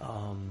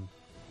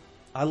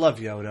 I love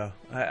Yoda.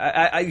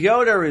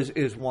 Yoda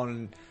is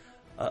one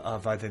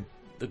of I think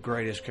the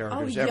greatest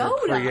characters ever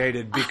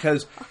created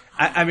because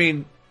I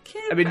mean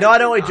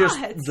not only just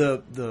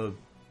the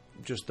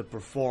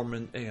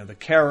performance, the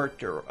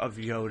character of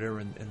Yoda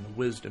and the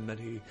wisdom that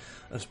he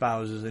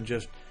espouses, and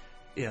just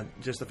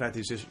the fact that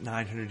he's just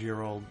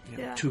 900-year-old,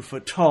 2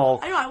 foot tall.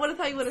 I know. I would have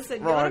thought you would have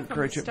said Yoda from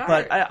the start.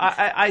 But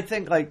I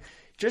think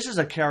just as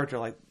a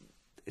character,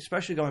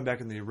 especially going back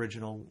in the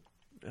original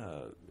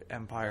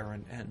Empire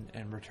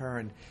and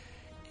Return.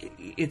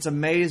 It's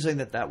amazing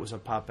that was a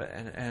puppet,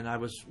 and I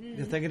was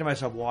thinking to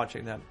myself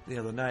watching that the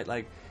other night,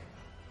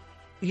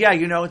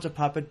 it's a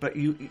puppet, but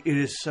it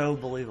is so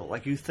believable.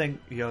 You think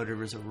Yoda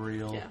is a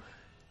real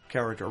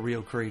character, a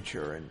real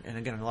creature, and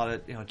again, a lot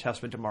of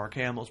testament to Mark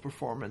Hamill's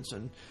performance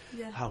and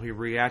how he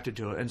reacted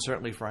to it, and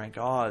certainly Frank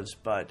Oz.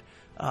 But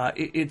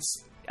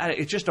it's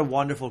just a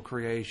wonderful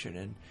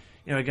creation,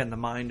 and again, the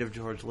mind of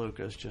George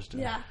Lucas just.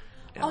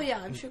 Oh yeah,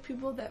 I'm sure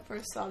people that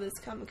first saw this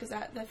come because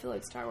I feel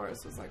like Star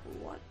Wars was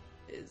what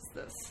is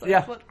this? Like,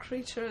 Yeah. what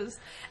creatures?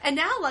 And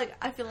now, like,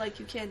 I feel like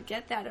you can't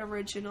get that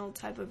original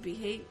type of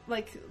behavior,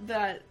 like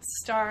that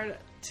Star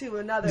to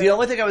another. The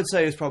only thing I would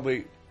say is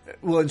probably,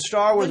 well, in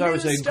Star Wars, The I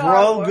would new say Star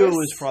Grogu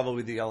Wars. is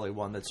probably the only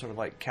one that sort of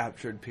like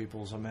captured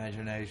people's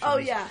imagination. Oh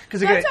yeah,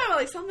 because but I'm again, talking about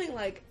like something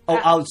like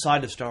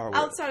outside of Star Wars,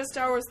 outside of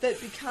Star Wars that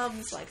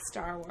becomes like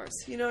Star Wars.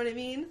 You know what I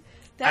mean?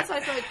 That's why I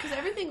feel like, because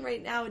everything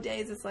right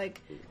nowadays is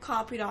like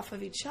copied off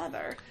of each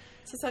other.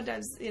 So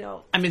sometimes, you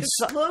know, I mean,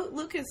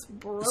 Lucas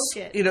broke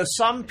it. You know,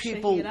 some shaking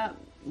people it up.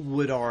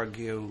 would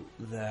argue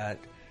that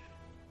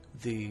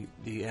the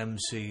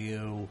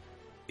MCU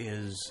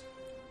is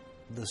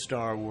the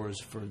Star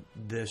Wars for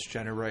this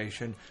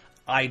generation.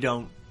 I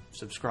don't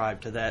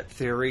subscribe to that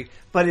theory,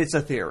 but it's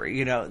a theory.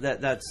 You know,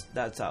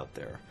 that's out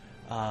there.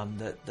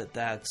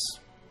 That's,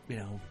 you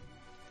know,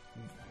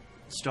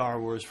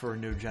 Star Wars for a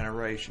new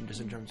generation,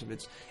 just in terms of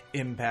its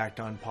impact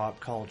on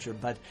pop culture.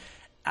 But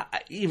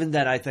even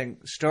then, I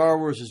think Star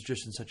Wars is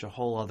just in such a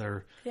whole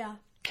other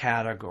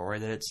category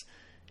that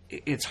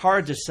it's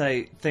hard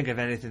to think of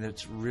anything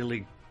that's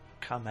really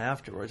come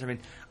afterwards. I mean,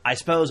 I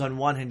suppose on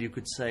one hand you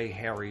could say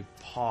Harry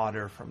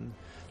Potter from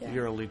the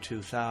early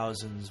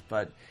 2000s,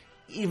 but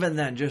even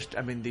then, just,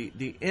 I mean,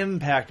 the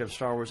impact of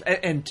Star Wars,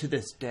 and to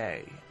this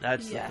day,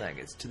 that's the thing,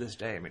 it's to this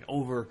day. I mean,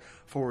 over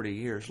 40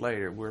 years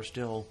later, we're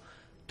still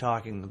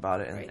talking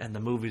about it, and the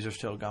movies are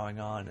still going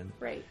on, and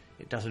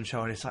it doesn't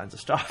show any signs of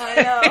stopping.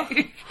 I know.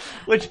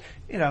 Which,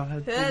 you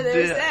know,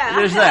 there's that.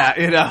 There's that,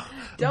 you know.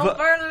 Don't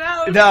burn it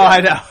out. No,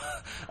 I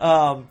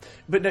know.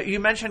 But no, you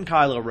mentioned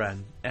Kylo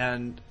Ren,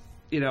 and,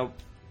 you know,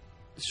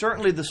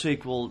 certainly the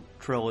sequel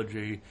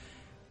trilogy,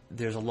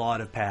 there's a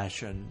lot of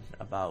passion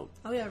about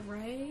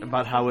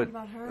about how it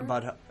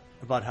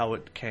about how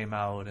it came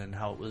out and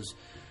how it was,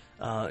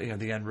 you know,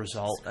 the end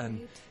result,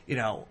 and you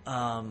know,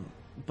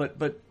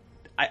 but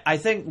I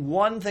think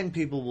one thing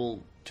people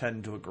will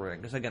tend to agree,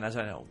 because again, as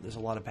I know, there's a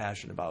lot of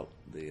passion about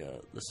the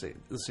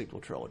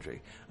sequel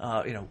trilogy,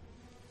 you know,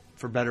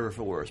 for better or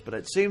for worse. But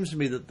it seems to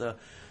me that the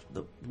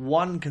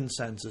one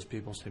consensus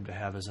people seem to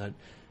have is that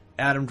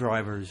Adam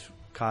Driver's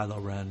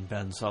Kylo Ren,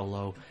 Ben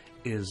Solo,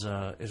 is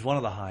one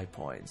of the high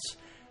points.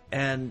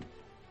 And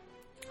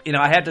you know,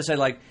 I had to say,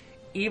 like,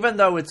 even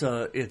though it's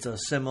a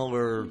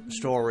similar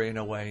story in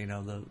a way, you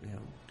know, the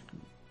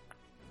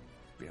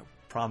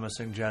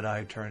promising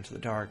Jedi turned to the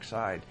dark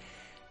side,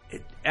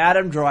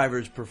 Adam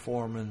Driver's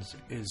performance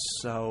is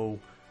so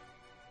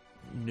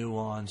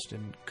nuanced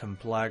and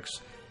complex.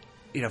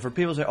 You know, for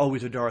people to say, "Oh,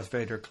 he's a Darth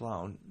Vader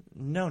clone,"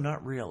 no,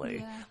 not really.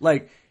 Yeah.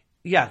 Like,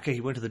 yeah, okay,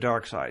 he went to the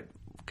dark side.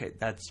 Okay,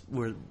 that's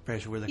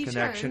basically where the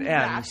connection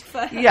ends.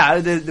 Back, yeah,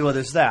 well,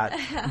 there's that.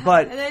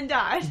 But and then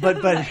died.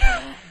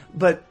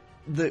 but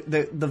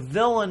the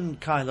villain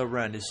Kylo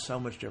Ren is so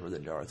much different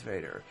than Darth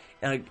Vader,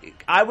 and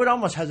I would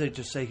almost hesitate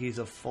to say he's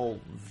a full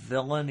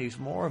villain. He's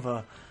more of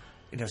a,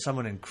 you know,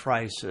 someone in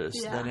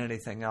crisis than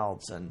anything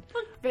else. And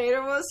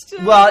Vader was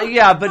too. Well,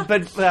 yeah, but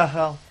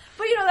well.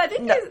 But, you know, I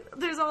think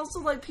there's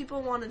also, like,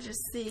 people want to just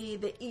see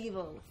the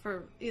evil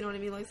for, you know what I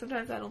mean? Like,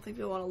 sometimes I don't think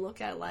people want to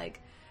look at, like,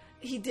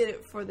 he did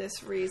it for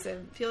this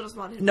reason. People just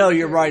want him to No,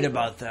 you're right evil.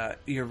 about that.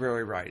 You're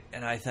very right.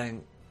 And I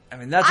think, I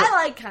mean, that's... I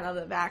like kind of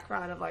the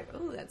background of, like,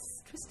 oh,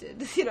 that's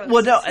twisted. You know,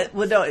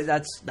 well, no,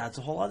 that's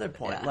a whole other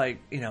point. Yeah. Like,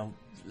 you know,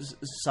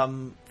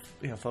 some...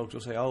 You know, folks will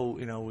say, "Oh,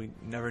 you know, we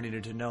never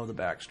needed to know the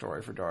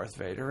backstory for Darth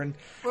Vader," and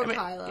or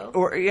Kylo,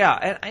 or and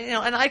you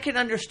know, and I can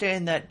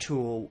understand that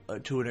to a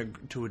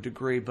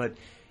degree, but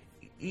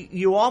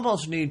you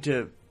almost need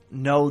to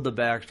know the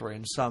backstory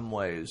in some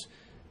ways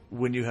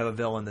when you have a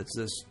villain that's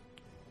this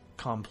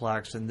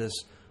complex and this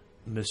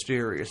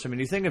mysterious. I mean,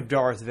 you think of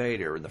Darth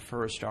Vader in the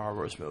first Star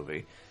Wars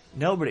movie;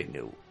 nobody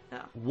knew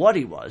what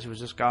he was. He was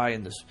this guy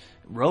in this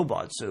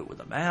robot suit with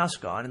a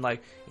mask on, and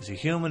like, is he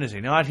human? Is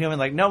he not human?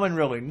 Like, no one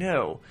really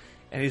knew.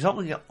 And he's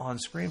only on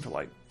screen for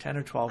like 10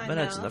 or 12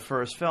 minutes in the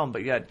first film,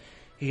 but yet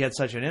he had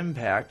such an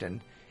impact.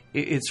 And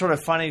it's sort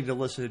of funny to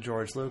listen to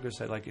George Lucas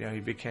say, like, you know, he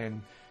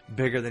became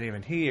bigger than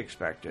even he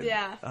expected.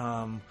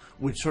 Yeah.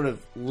 Which sort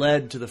of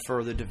led to the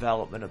further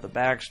development of the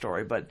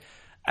backstory. But,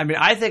 I mean,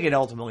 I think it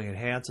ultimately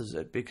enhances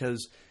it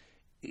because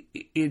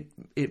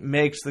it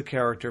makes the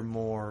character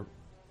more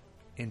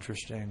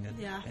interesting and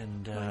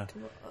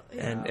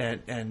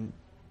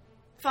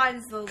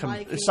finds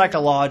the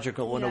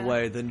psychological in a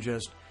way than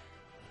just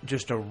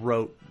a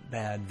rote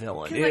bad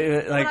villain.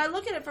 Like, when I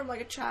look at it from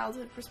like a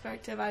childhood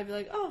perspective, I'd be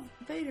like, "Oh,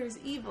 Vader's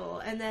evil,"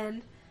 and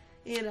then,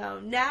 you know,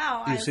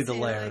 now I see the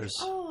layers.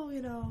 Like, oh,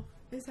 you know,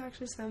 there's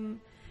actually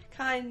some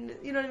kind,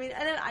 you know what I mean?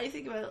 And then I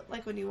think about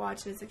like when you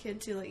watch it as a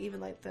kid too, like even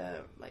like the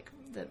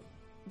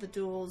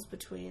duels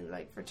between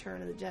like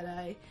Return of the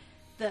Jedi,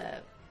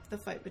 the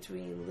fight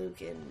between Luke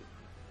and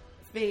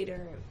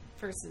Vader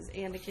versus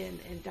Anakin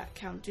and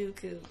Count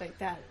Dooku, like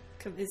that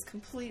is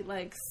complete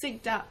like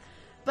synced up.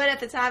 But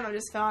at the time, I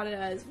just thought it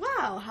as,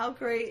 wow, how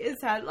great is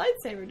that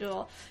lightsaber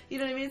duel? You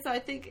know what I mean? So I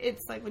think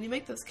it's like when you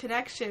make those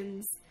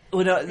connections,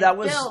 Well, no, that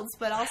was builds,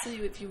 but also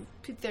if you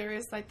pick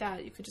theories like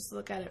that, you could just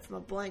look at it from a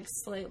blank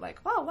slate, like,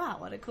 oh wow,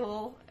 what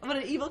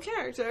an evil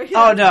character.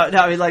 Oh no,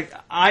 I mean, like,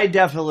 I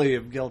definitely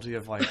am guilty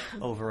of like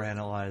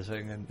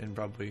overanalyzing and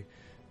probably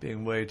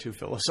being way too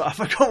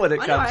philosophical when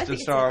it comes to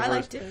Star Wars. I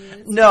like doing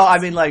it. No, I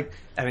mean,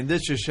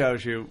 this just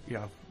shows you,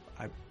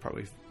 I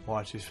probably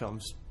watch these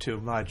films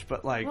too much,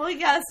 but like, well, we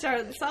gotta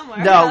start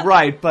somewhere. No,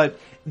 right, but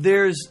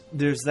there's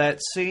that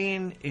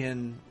scene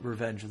in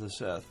Revenge of the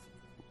Sith.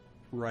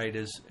 Right,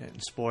 and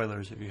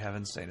spoilers if you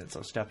haven't seen it,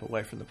 so step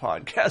away from the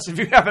podcast if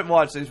you haven't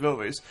watched these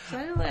movies.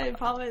 Generally,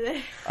 probably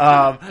they.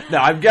 No,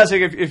 I'm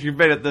guessing if you've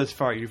made it this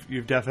far,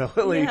 you've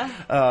definitely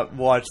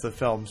watched the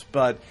films.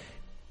 But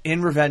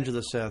in Revenge of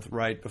the Sith,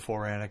 right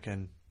before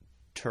Anakin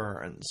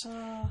turns,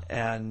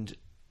 and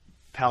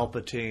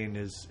Palpatine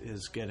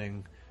is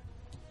getting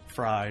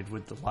fried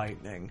with the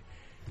lightning.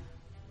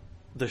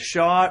 The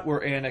shot where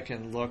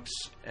Anakin looks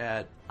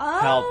at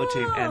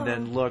Palpatine and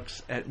then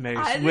looks at Mace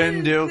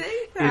Windu,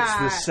 it's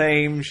the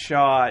same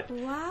shot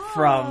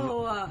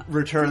from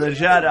Return of the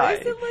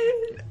Jedi.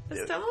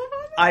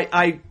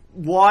 I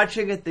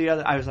watching it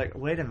I was like,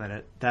 wait a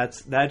minute,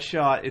 that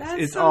shot.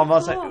 It's so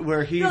almost cool. Like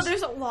where he's. No,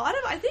 there's a lot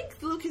of. I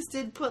think Lucas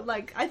did put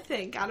I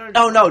don't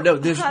know. Oh no,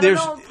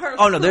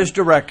 there's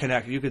direct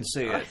connect. You can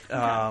see it,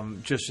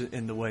 just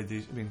in the way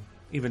these. I mean.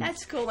 Even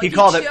that's cool. He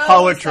called it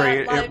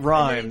poetry. It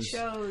rhymes.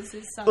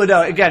 But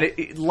no, again,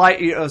 it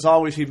was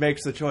always he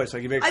makes the choice.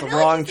 Like he makes the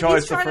wrong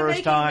choice the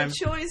first time. He's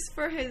trying to make a choice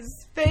for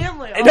his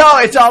family. No,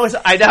 it's always.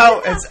 I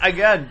know. It's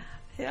again.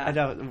 Yeah. I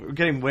know. We're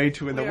getting way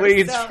too in the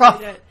weeds.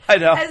 I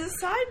know. As a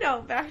side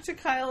note, back to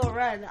Kylo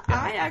Ren.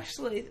 I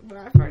actually, when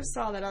I first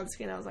saw that on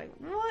screen, I was like,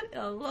 "What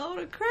a load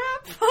of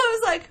crap!" I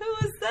was like, "Who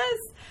is this?"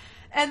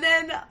 And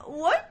then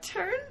what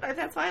turned?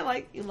 That's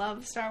why you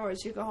love Star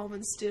Wars. You go home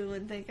and stew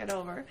and think it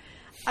over.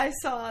 I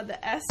saw the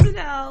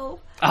SNL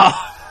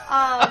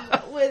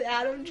with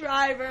Adam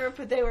Driver,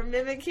 but they were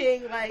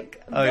mimicking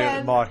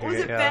Ben. Was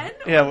it Ben?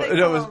 Yeah, it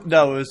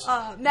was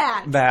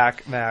Matt.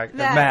 Matt,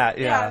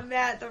 yeah.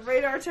 Matt, the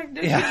radar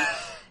technician. Yeah.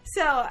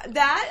 So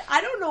that,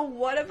 I don't know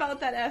what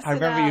about that SNL. I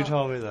remember you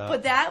told me that.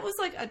 But that was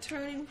like a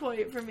turning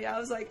point for me. I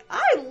was like,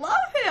 I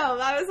love him.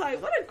 I was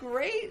like, what a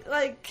great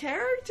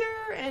character,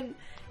 and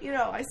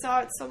I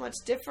saw it so much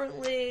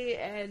differently,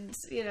 and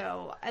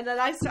and then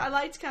I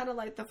liked kind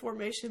of the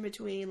formation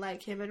between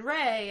him and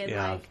Rey,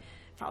 and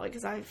probably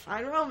because I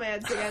find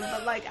romance again,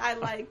 but I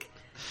like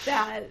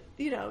that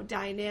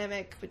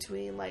dynamic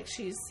between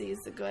she sees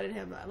the good in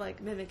him,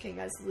 mimicking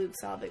as Luke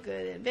saw the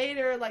good in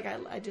Vader.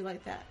 I do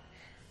like that,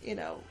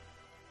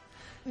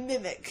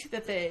 mimic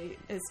that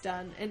is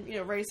done, and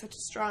Rey's such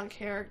a strong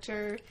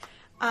character,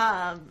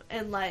 and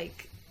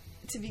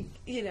to be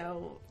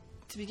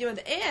to begin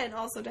with, and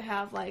also to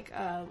have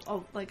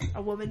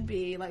a woman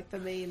be the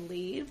main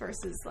lead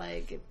versus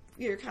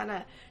you're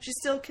she's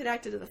still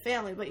connected to the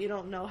family, but you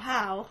don't know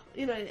how,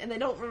 and they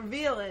don't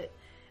reveal it,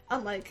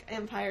 unlike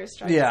Empire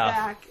Strikes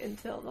Back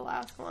until the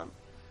last one,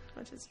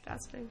 which is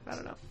fascinating. I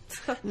don't know.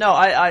 No,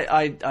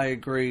 I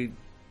agree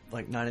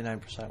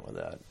 99% with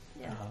that.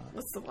 Yeah.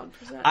 What's the 1%?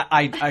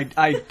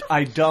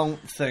 I don't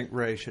think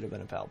Rey should have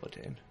been a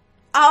Palpatine.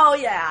 Oh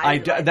yeah,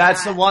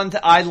 that's the one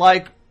thing I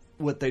like.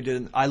 What they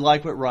did, I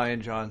like what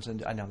Rian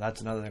Johnson. I know that's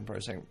another thing for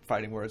saying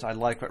fighting words. I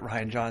like what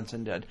Rian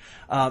Johnson did.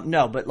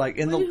 No, but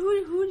in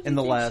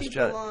the Last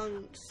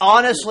Jedi.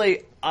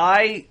 Honestly,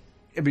 I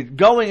mean,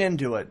 going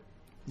into it,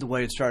 the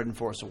way it started in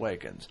Force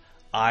Awakens,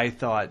 I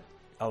thought,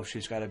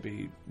 she's got to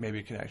be maybe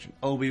a connection,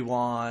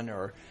 Obi-Wan,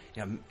 or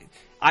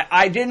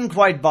I didn't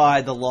quite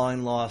buy the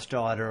long lost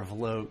daughter of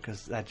Luke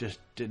because that just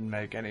didn't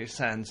make any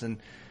sense. And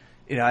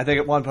I think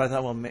at one point I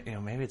thought,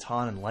 maybe it's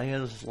Han and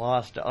Leia's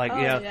lost,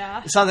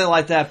 something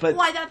like that. But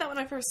I thought that when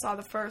I first saw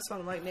the first one,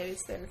 I'm like, maybe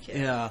it's their kid.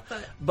 Yeah,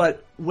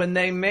 but when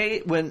they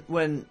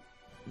when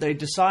they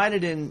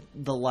decided in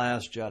The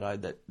Last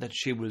Jedi that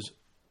she was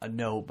a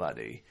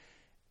nobody,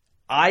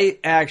 I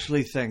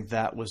actually think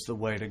that was the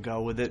way to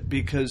go with it,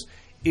 because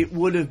it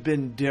would have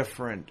been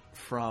different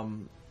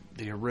from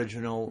the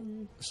original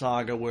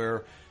saga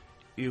where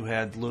you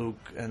had Luke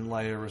and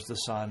Leia as the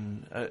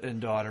son and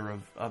daughter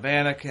of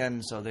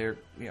Anakin, so they're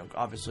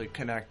obviously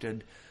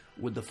connected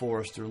with the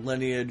Force through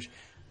lineage.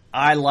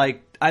 I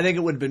think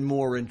it would have been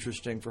more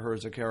interesting for her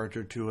as a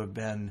character to have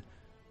been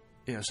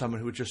someone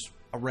who was just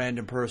a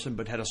random person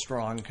but had a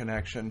strong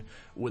connection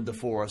with the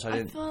Force.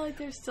 I feel like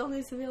there still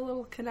needs to be a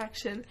little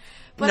connection,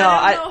 but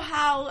I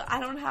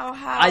don't know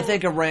how. I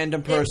think a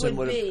random person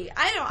would be.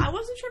 I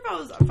wasn't sure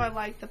if I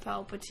liked the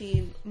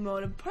Palpatine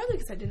motive, partly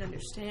because I didn't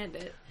understand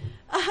it.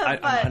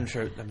 I'm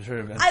sure the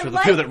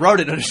people that wrote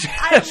it understand.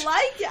 At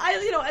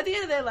the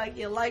end of the day,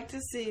 you like to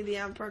see the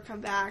Emperor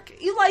come back.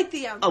 You like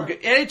the Emperor,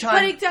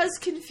 but it does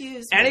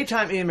confuse me.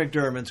 Anytime Ian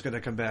McDiarmid's going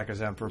to come back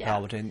as Emperor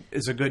Palpatine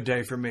is a good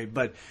day for me.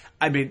 But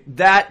I mean,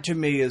 that to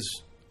me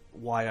is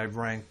why I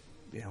rank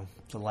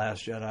The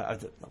Last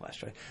Jedi,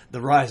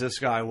 The Rise of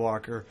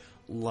Skywalker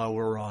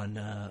lower on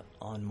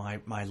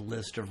my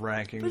list of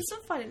rankings. But it's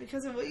so funny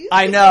because of what you.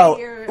 I know.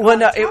 Well,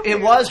 no,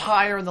 it was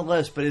higher in the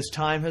list, but as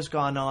time has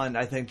gone on,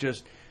 I think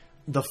just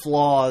the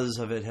flaws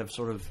of it have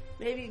sort of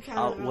maybe kind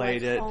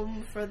outweighed of like it.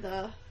 home for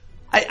the.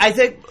 I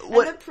think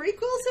what And the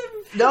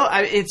prequels have. no,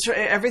 it's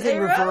everything They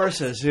wrote.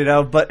 reverses, you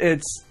know. But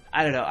it's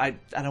I don't know. I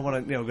don't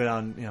want to go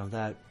down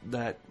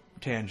that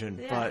tangent.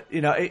 Yeah.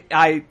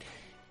 But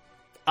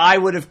I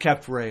would have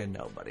kept Rey and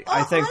nobody.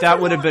 I think honestly, that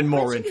would have been what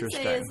more you could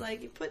interesting. say is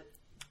like you put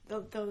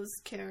those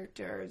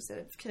characters that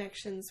have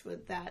connections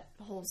with that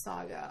whole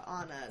saga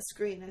on a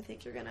screen. I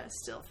think you're gonna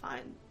still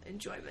find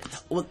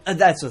enjoyment, Well,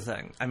 that's the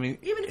thing. I mean,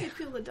 even if you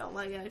people that don't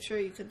like it. I'm sure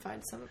you could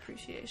find some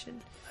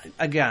appreciation.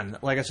 again,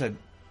 like I said,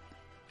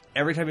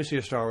 every time you see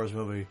a Star Wars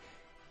movie,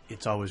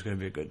 it's always going to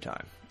be a good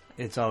time.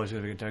 It's always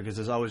going to be a good time because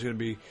there's always going to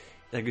be,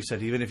 like you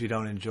said, even if you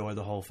don't enjoy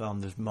the whole film,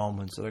 there's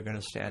moments that are going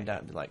to stand out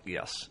and be like,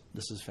 yes,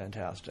 this is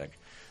fantastic.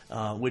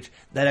 Which,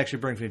 that actually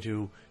brings me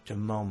to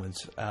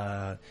moments.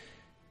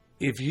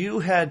 If you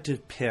had to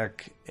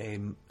pick a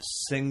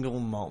single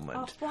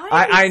moment, why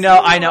I is know,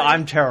 it one?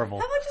 I'm terrible.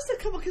 How about just a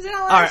couple? Because then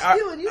I'll All right, ask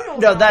you, and you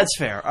don't no, know. that's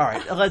fair. All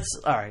right, all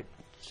right.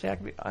 See,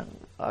 I'll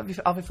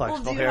be flexible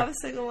Well, do you here. have a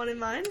single one in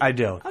mind? I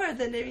do. All right,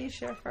 then maybe you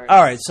share first.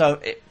 All right, so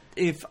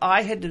if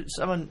I had to,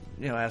 someone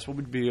asked, what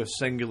would be a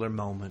singular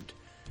moment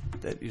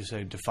that you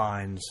say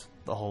defines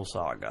the whole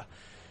saga?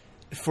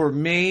 For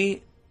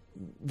me,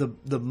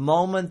 the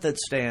moment that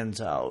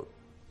stands out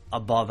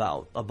above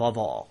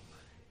all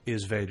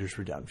is Vader's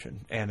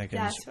redemption, Anakin's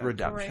That's a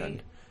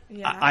redemption. great-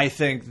 yeah. I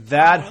think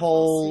that Powerful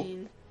whole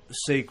scene.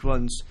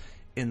 sequence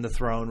in the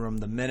throne room,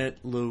 the minute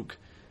Luke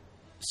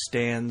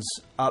stands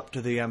up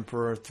to the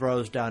Emperor,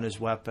 throws down his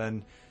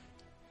weapon,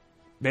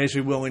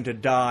 basically willing to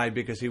die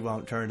because he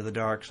won't turn to the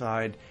dark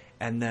side,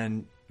 and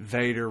then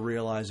Vader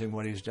realizing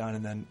what he's done,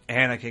 and then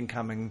Anakin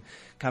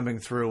coming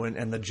through,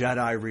 and the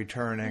Jedi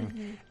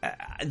returning.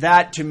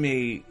 That to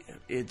me,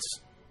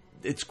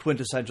 it's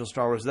quintessential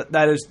Star Wars.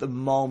 That is the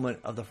moment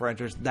of the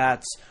franchise.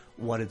 That's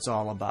what it's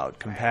all about: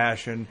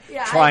 compassion,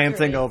 Yeah, I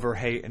triumphing agree. over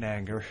hate and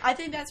anger. I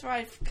think that's where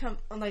I've come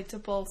like to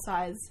both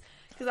sides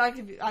because I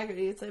could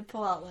easily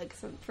pull out like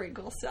some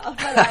prequel stuff,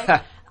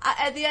 but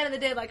at the end of the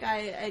day, like I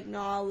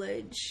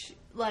acknowledge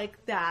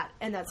like that,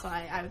 and that's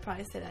why I would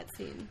probably say that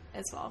scene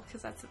as well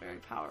because that's a very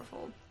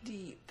powerful,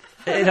 deep,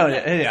 very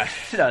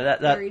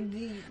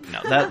deep.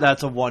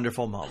 That's a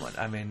wonderful moment.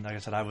 I mean, like I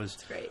said, I was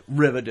great.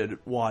 riveted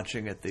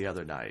watching it the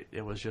other night.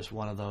 It was just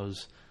one of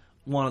those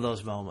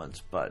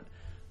moments. But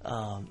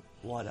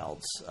what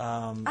else?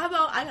 How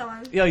about I know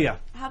one. Yeah.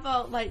 How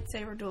about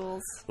lightsaber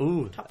duels?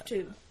 Ooh, Top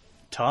two.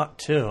 top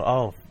two.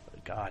 Oh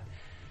God,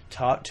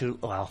 top two.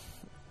 Well,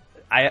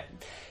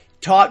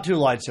 top two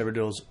lightsaber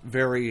duels,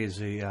 very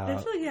easy.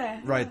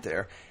 Yeah. Right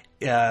there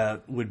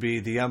would be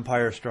The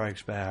Empire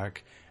Strikes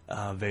Back,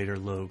 Vader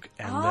Luke,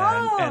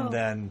 and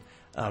then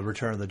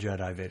Return of the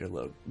Jedi, Vader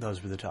Luke.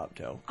 Those were the top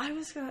two.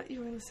 You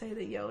were gonna say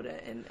the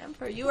Yoda and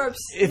Emperor. You were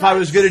obsessed. If I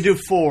was going to do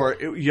four,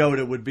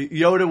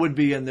 Yoda would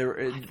be in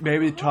there.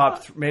 Maybe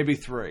top, maybe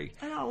three.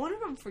 I know. I wonder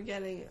if I'm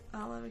forgetting.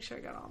 I'll make sure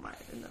I got all mine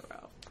in the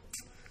row.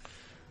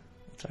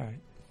 It's all right.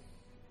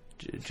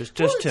 Just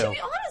Well, two. to be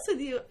honest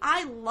with you,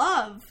 I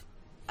love.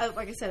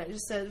 Like I said, I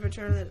just said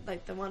Return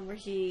of the one where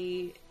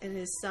he and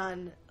his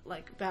son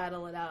like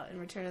battle it out in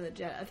Return of the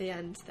Jedi at the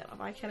end.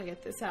 Why can't I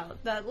get this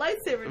out? That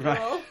lightsaber duel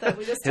Right. that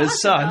we just His talked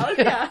son. about.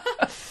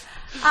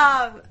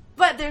 Yeah.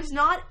 But there's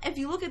not. If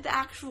you look at the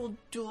actual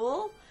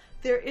duel,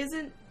 there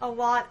isn't a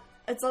lot.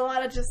 It's a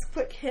lot of just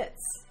quick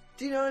hits.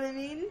 Do you know what I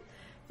mean?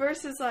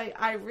 Versus, like,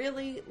 I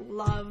really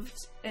loved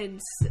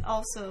and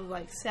also,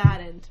 like,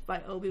 saddened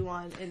by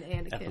Obi-Wan and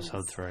Anakin.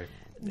 Episode 3.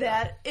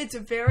 That it's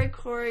very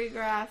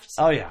choreographed.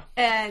 Oh yeah.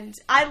 And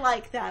I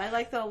like that. I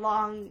like the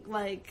long,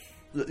 like,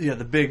 The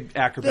big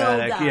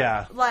acrobatic. build-up.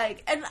 Yeah.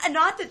 Like, and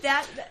not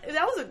that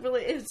was a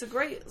really, it's a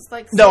great,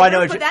 like, No, I know saber,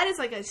 what but you- that is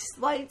like a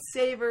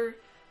lightsaber,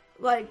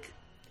 like,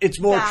 It's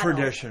more battle.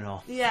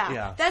 traditional.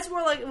 Yeah. That's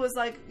more like it was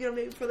like,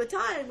 maybe for the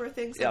time or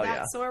things of Oh, that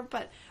yeah. sort,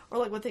 or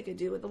like what they could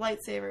do with the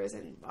lightsabers,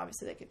 and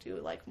obviously they could do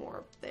like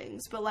more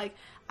things. But like,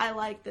 I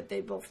like that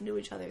they both knew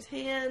each other's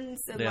hands,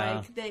 and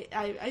Yeah. like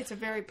it's a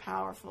very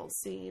powerful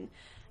scene.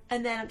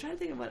 And then I'm trying to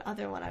think of what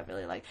other one I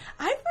really like.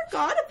 I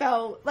forgot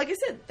about, like I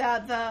said,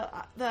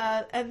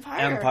 the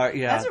Empire.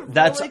 Yeah.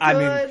 That's a really I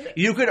good. mean,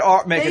 you could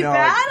make They an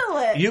battle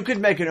argument. it. You could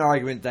make an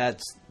argument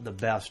that's the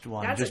best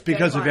one, That's just a good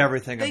because of one.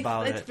 everything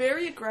about It's it.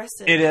 very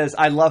aggressive. It is.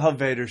 I love how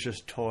Vader's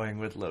just toying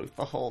with Luke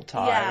the whole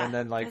time, Yeah, and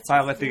then like that's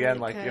finally at the really end,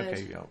 like, good.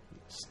 okay,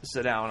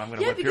 sit down. I'm going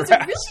to Yeah, whip your because there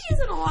ass.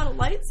 really isn't a lot of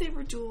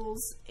lightsaber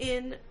duels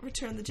in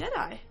Return of the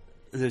Jedi.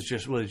 It's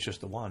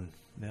just the one.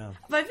 Yeah.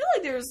 But I feel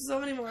like there's so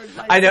many more.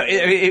 I know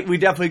we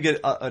definitely get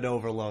an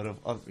overload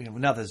of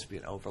not that it's be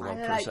an overload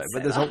per se,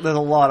 but there's a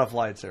lot of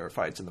lightsaber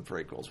fights in the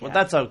prequels. But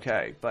that's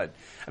okay. But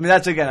I mean,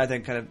 that's again, I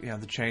think, kind of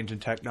the change in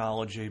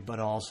technology, but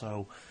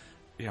also,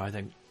 I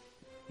think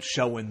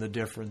showing the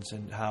difference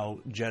in how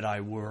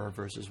Jedi were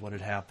versus what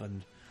had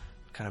happened,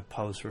 kind of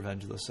post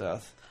Revenge of the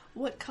Sith.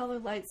 What color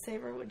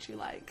lightsaber would you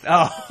like?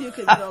 Oh. If you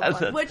could build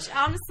one. Which,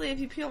 honestly, if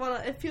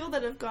people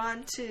that have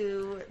gone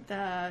to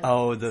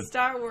the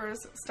Star Wars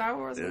it's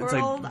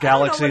world, like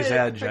Galaxy's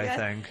Edge, I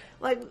think.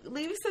 Like,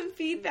 leave some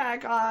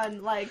feedback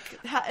on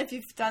if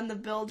you've done the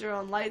build your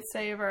own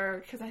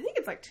lightsaber, because I think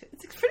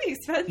it's pretty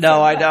expensive.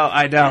 No, I know.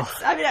 I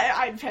mean,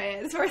 I'd pay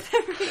it. It's worth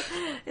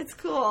it. It's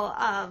cool.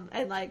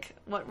 And like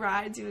what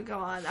rides you would go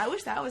on. I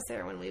wish that was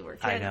there when we were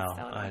kids. I know.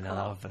 That That would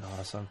have been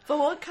awesome. But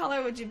what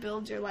color would you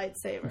build your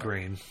lightsaber?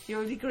 Green. You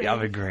would be green. Yeah, I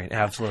would be green.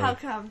 Absolutely. How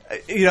come?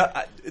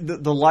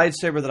 The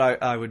lightsaber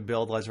that I would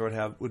build,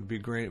 would be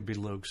green. It would be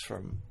Luke's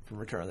from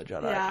Return of the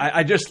Jedi. Yeah.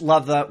 I just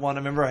love that one. I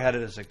remember I had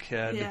it as a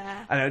kid.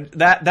 Yeah. And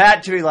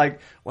that to me, like,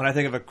 when I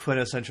think of a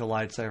quintessential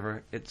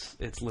lightsaber, it's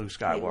Luke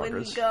Skywalker's.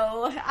 When you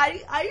go,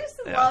 I used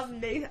to love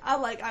Mace.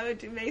 I would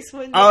do Mace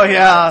Windu. Oh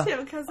yeah.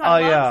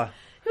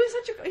 Because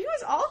he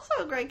was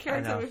also a great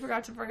character. We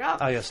forgot to bring up.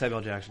 Oh yeah,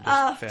 Samuel Jackson,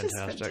 just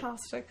fantastic. Just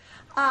fantastic.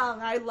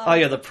 I love. Oh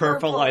yeah, the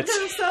purple lights.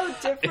 They're so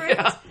different.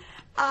 Yeah.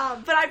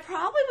 But I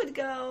probably would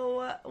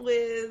go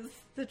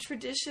with the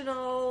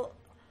traditional,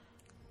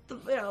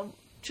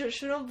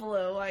 traditional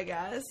blue, I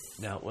guess.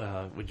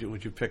 Now, would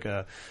you pick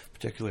a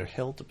particular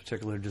hilt, a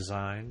particular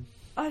design?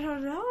 I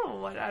don't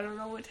know. I don't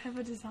know what type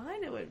of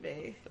design it would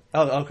be.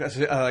 Oh, okay.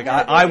 So,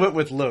 I went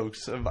with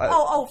Luke's. From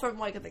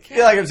like the character.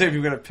 Yeah, like I'm saying, if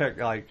you're gonna pick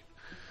like.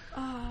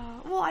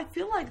 Well, I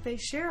feel like they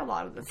share a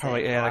lot of the same.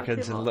 Probably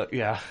Anakin's and Luke.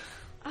 Yeah.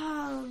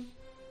 I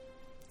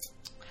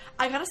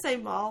gotta say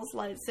Maul's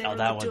lightsaber. Oh,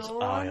 that one's.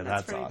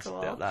 that's pretty awesome.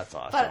 cool. Yeah, that's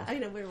awesome. But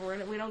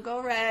we don't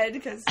go red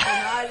because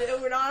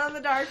we're not on the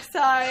dark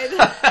side.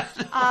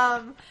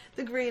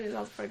 The green is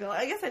also pretty cool.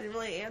 I guess I didn't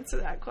really answer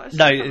that question.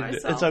 No, for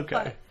myself, it's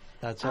okay.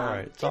 That's all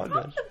right. It's all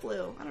good. The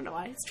blue. I don't know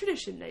why. It's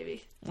tradition,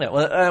 maybe. Yeah,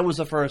 well, that was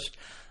the first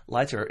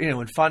lightsaber.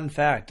 And fun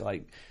fact,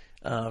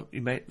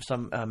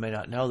 some may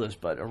not know this,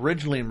 but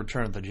originally in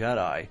Return of the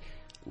Jedi,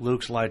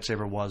 Luke's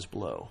lightsaber was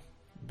blue,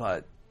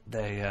 but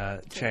they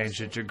changed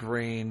it to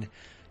green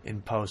in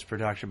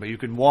post-production. But you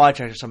can watch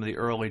actually some of the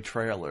early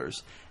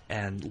trailers,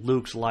 and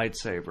Luke's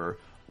lightsaber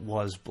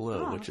was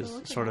blue, which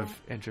is sort of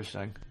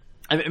interesting.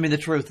 I mean, the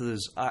truth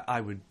is,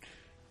 I would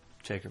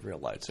take a real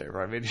lightsaber.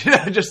 I mean,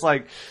 just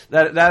like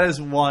that is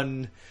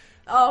one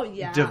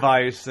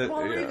device that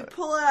you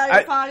pull it out of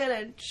your pocket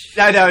and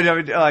I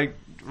know, like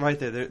right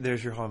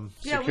there's your home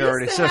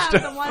security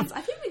system. Have the ones,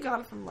 I think we got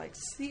it from like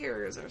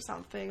Sears or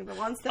something. The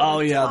ones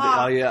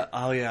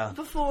that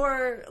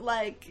before,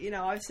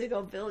 obviously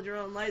go build your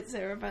own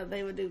lightsaber, but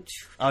they would do.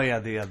 Oh yeah,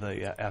 the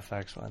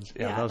FX ones.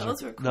 Yeah,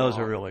 those are cool. Those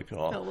are really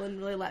cool. Phil wouldn't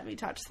really let me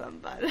touch them,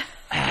 but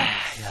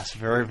yes,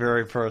 very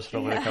very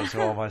personal when it comes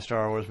to all my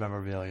Star Wars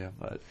memorabilia,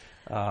 but.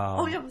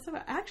 what's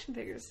about action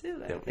figures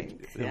too?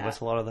 There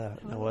was a lot of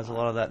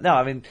that. No,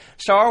 I mean,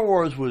 Star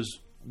Wars was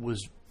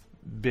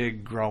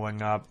big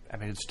growing up. I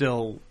mean, it's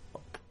still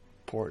an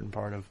important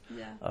part of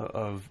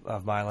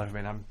my life. I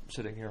mean, I'm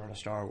sitting here in a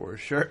Star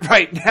Wars shirt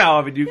right now.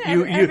 I mean, you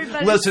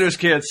listeners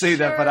can't see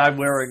that, but I'm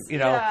wearing,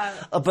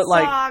 but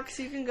like socks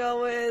you can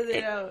go with.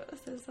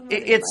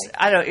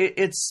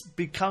 It's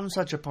become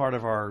such a part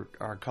of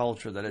our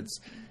culture that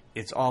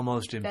it's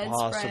almost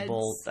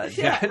impossible.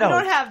 We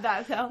don't have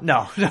that though.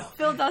 No.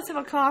 Phil does have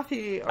a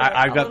coffee. Or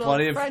I've got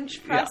plenty of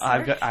French presser.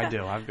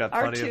 Yeah, I've got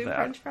plenty of that.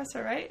 French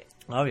presser, right?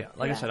 Oh yeah,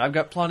 I said, I've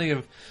got plenty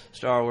of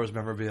Star Wars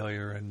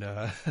memorabilia and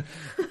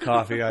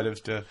coffee items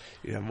to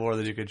more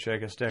than you could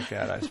shake a stick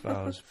at, I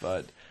suppose.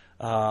 But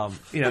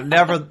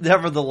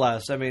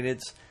nevertheless, I mean,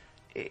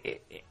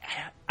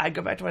 I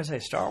go back to what I say.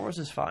 Star Wars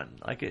is fun.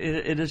 Like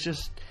it is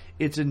just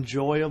it's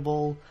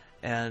enjoyable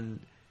and.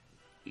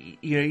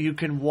 You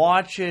can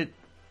watch it.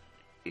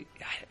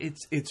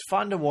 It's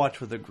fun to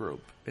watch with a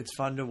group. It's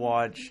fun to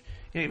watch.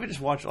 Even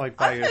just watch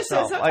by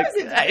yourself.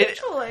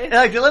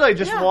 Literally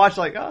just watch.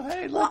 Oh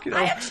hey, look.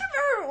 I actually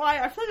remember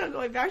why I feel like I'm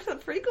going back to the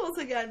prequels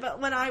again.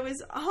 But when I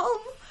was home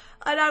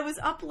and I was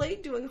up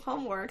late doing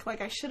homework,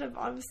 I should have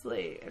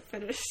obviously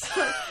finished.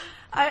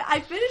 I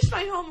finished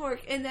my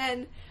homework and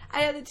then.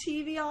 I had the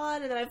TV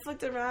on, and then I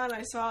flicked it around, and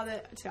I saw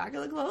that Attack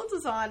of the Clones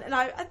was on, and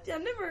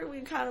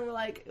we kind of were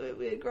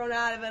we had grown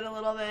out of it a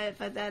little bit,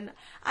 but then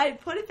I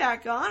put it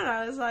back on, and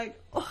I was like,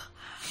 oh,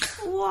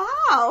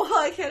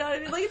 wow, you know what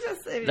I mean?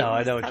 It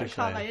I know what you're saying.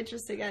 Caught my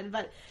interest again,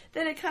 but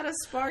then it kind of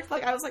sparked,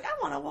 I was like, I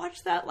want to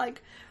watch that,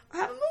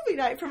 have a movie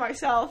night for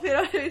myself, you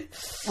know what I mean?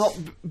 Well,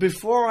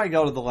 before I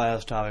go to the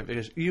last topic,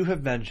 because you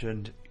have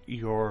mentioned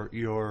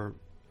your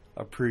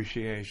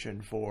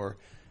appreciation for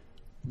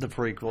the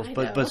prequels,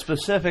 but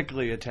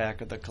specifically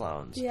Attack of the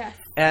Clones. Yes.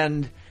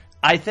 And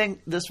I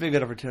think this would be a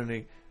good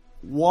opportunity.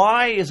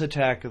 Why is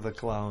Attack of the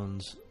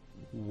Clones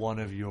one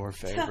of your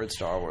favorite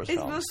Star Wars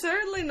films? It's most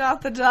certainly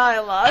not the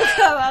dialogue.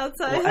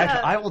 Actually,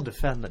 I will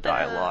defend the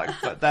dialogue,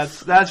 but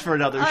that's for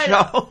another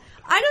show.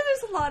 I know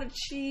there's a lot of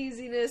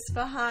cheesiness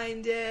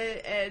behind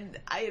it, and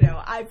I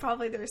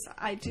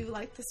do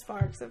like the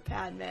sparks of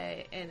Padme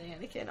and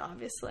Anakin.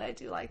 Obviously, I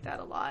do like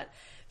that a lot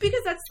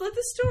because that's the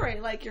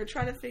story. You're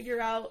trying to figure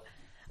out.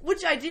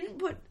 which I didn't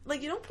put,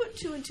 like, you don't put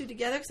 2 and 2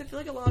 together, because I feel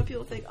like a lot of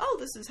people think, oh,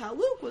 this is how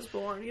Luke was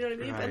born, you know what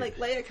I mean? Right. And, like,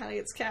 Leia kind of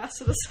gets cast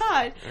to the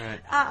side. Right.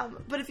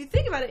 But if you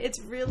think about it, it's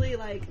really,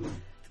 like,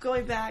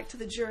 going back to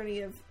the journey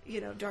of, you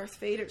know, Darth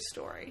Vader's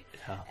story.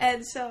 Yeah.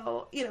 And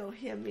so, you know,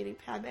 him meeting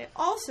Padme.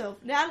 Also,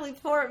 Natalie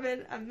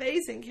Portman,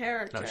 amazing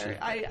character. No,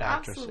 I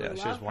actress, absolutely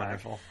yeah, love she's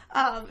wonderful.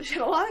 her. She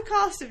had a lot of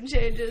costume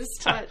changes,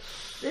 but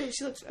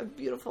she looks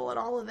beautiful in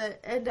all of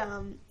it.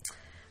 And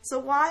so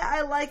why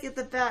I like it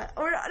the best,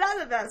 or not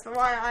the best, but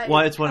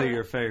why it's one of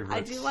your favorites.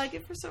 I do like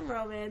it for some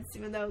romance,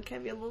 even though it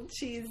can be a little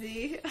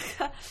cheesy.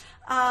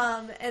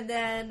 And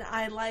then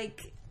I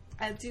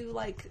do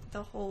like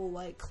the whole,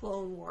 like,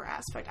 Clone War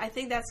aspect. I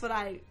think that's what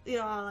like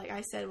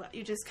I said,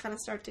 you just kind of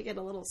start to get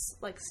a little,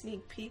 like,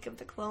 sneak peek of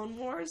the Clone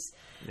Wars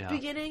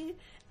beginning.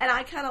 And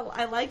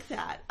I like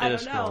that. I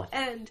don't know. Cool.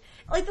 And,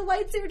 like, the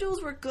lightsaber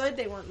duels were good.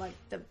 They weren't, like,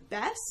 the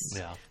best.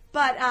 Yeah.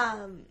 But,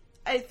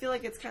 I feel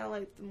like it's kind of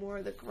like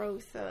more the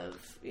growth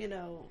of, you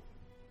know,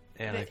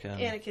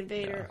 Anakin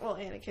Vader. Yeah. Well,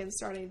 Anakin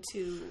starting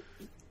to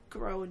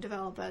grow and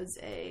develop as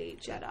a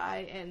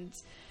Jedi and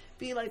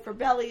be, like,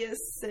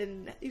 rebellious,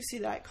 and you see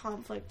that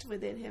conflict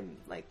within him,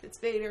 like, it's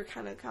Vader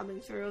kind of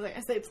coming through, like,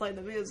 as they play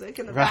the music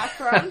in the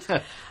background.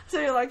 So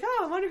you're like,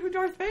 oh, I wonder who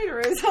Darth Vader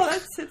is. Oh,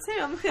 it's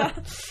him. Yeah.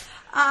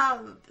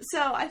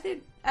 So I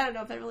think, I don't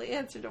know if I really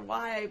answered to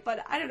why,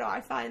 but I don't know,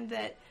 I find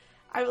that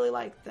I really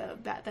like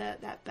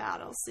that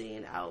battle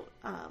scene out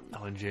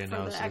in Geonosis.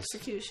 from the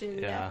execution.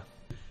 Yeah.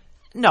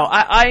 No,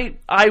 I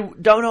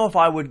don't know if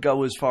I would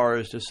go as far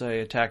as to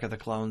say Attack of the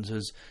Clones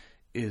is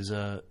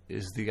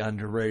the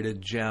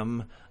underrated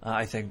gem.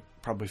 I think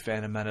probably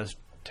Phantom Menace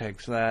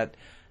takes that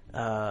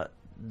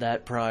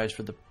prize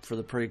for the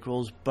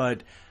prequels,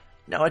 but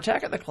no,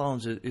 Attack of the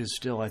Clones is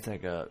still, I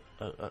think, a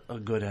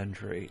good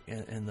entry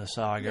in the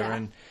saga,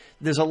 and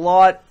there's a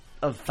lot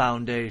of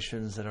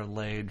foundations that are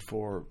laid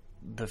for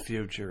the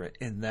future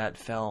in that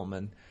film.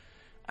 And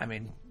I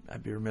mean,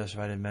 I'd be remiss if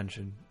I didn't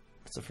mention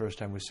it's the first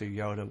time we see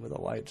Yoda with a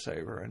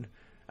lightsaber, and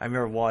I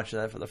remember watching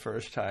that for the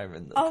first time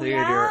in the theater.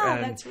 Yeah,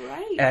 and that's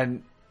right.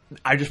 And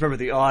I just remember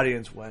the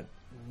audience went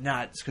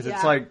nuts because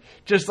it's like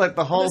just like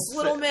the whole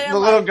little man, the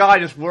little guy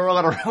just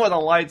whirling around with a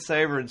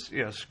lightsaber and,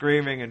 you know,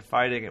 screaming and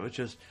fighting. It was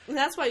just, and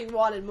that's why you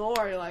wanted more.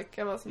 You're like,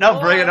 give us no,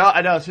 more. bring it on.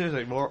 I know,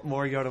 seriously, more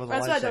Yoda with a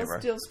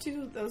lightsaber. That's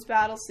why those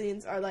battle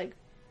scenes are, like,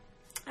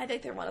 I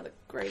think they're one of the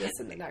greatest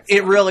in the next.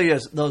 It one. really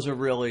is. Those are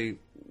really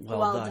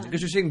well done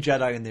because you're seeing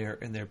Jedi in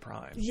their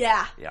prime.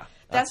 Yeah, yeah.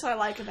 That's what I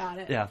like about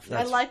it. Yeah,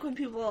 I like when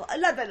people.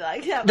 Not that I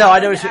like. Yeah, no, I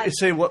know.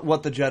 Say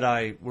what the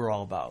Jedi were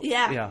all about.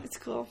 Yeah, it's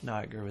cool. No,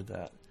 I agree with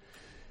that.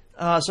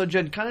 So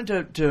Jen, kind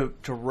of to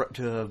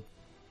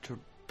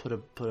put a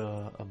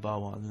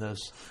bow on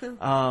this. Could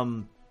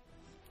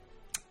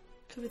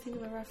we think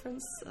of a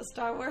reference, a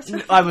Star Wars?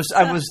 I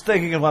was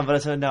thinking of one, but I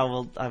said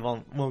no. I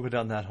won't go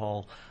down that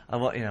hole. I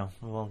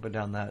won't go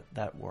down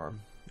that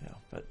worm. You know,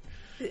 but.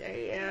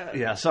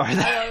 Yeah, sorry.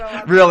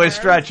 Really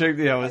stretching,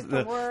 you know,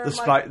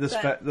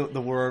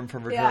 the worm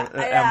from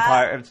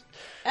Empire.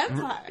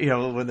 Empire. You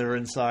know, when they're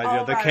inside, you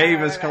know, the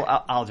cave is.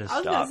 I'll just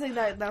stop. I was going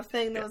to say that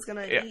thing that was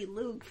going to eat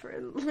Luke for.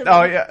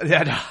 Oh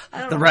yeah,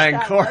 no, the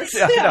Rancor.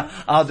 Yeah. No,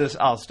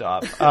 I'll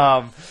stop.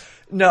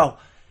 No,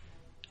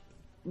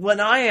 when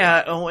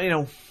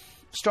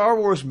Star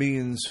Wars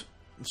means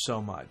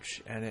so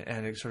much, and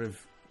it sort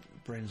of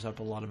brings up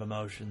a lot of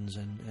emotions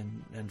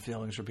and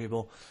feelings for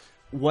people.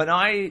 When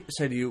I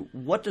say to you,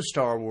 what does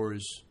Star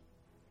Wars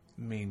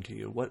mean to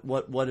you?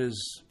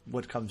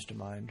 What comes to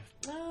mind?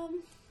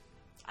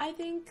 I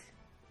think,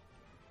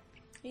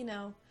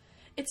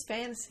 it's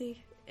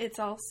fantasy. It's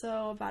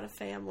also about a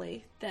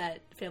family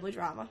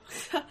drama,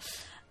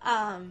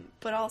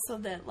 but also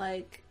that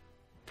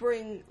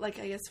bring I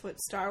guess what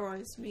Star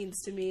Wars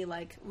means to me.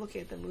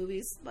 Looking at the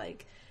movies,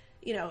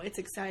 it's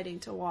exciting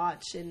to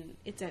watch and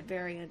it's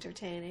very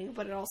entertaining,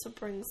 but it also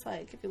brings,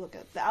 if you look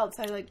at the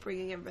outside,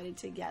 bringing everybody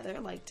together,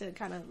 to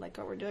kind of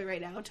what we're doing right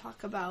now,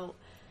 talk about,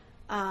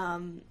 a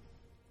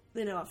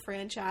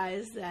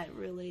franchise that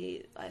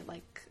really,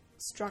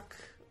 struck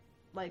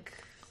a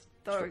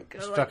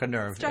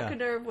nerve. Struck a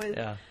nerve with,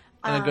 in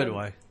a good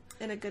way.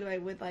 In a good way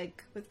with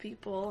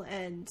people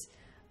and,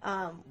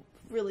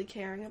 really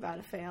caring about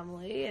a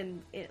family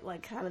and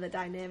kind of the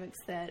dynamics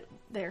that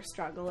they're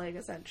struggling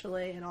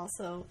essentially, and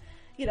also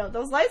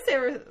those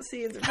lightsaber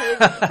scenes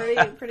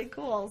are pretty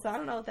cool. So I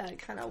don't know if that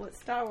kind of what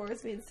Star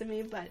Wars means to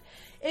me, but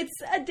it's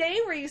a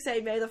day where you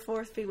say may the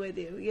Force be with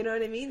you, you know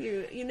what I mean?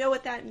 You know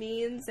what that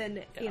means,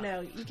 and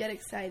you get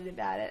excited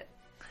about it.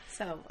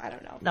 So I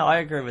don't know. No, I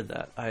agree with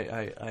that.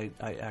 I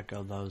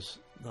echo those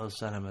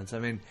sentiments. I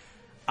mean,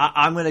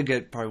 I'm going to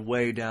get probably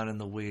way down in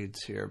the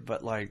weeds here,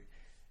 but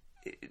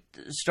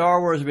Star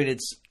Wars, I mean,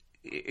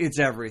 it's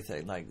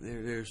everything.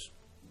 There's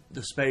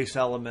the space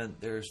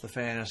element, there's the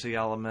fantasy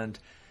element,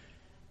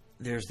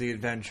 there's the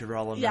adventure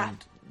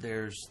element,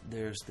 there's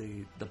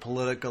the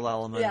political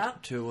element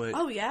to it.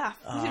 Oh yeah,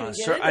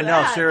 I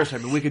know, seriously.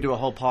 I mean, we could do a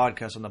whole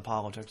podcast on the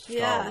politics of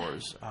Star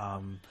Wars.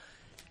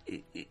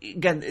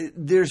 Again,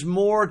 there's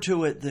more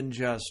to it than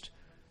just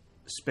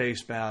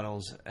space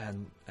battles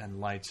and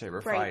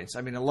lightsaber Right. fights.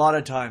 I mean, a lot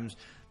of times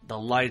the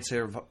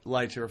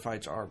lightsaber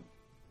fights are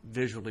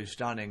visually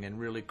stunning and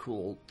really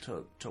cool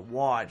to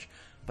watch,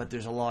 but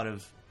there's a lot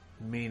of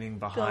meaning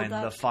behind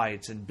Build the up.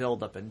 fights and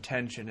build up and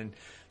tension and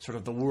sort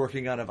of the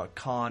working out of a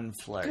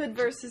conflict. Good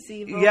versus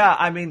evil. Yeah,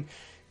 I mean,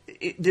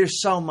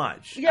 there's so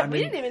much. Yeah, I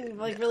we mean, didn't even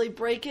like really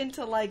break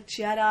into like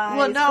Jedi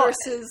Well, no,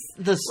 versus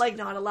the- like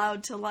not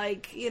allowed to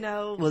like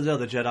well, no,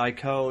 the Jedi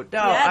Code. No,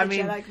 yeah, I the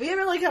mean, Jedi. We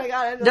really kind of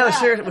got into no, that.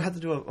 seriously, we have to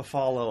do a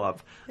follow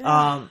up.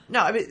 Yeah. No,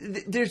 I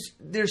mean,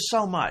 there's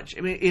so much.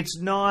 I mean, it's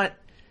not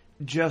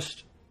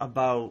just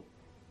about,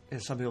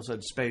 as some people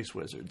said, space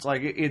wizards.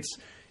 Like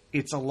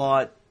it's a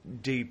lot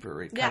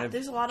deeper. It Yeah, kind of,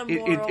 there's a lot of it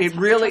morals,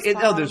 really just a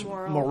lot of there's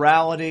moral.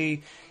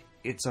 morality.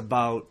 It's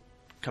about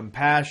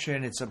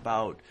compassion. It's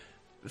about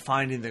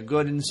finding the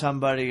good in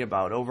somebody.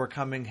 About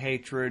overcoming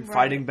hatred, Right.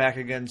 fighting back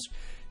against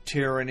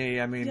tyranny.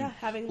 I mean, Yeah,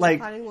 finding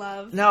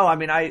love. No, I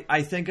mean,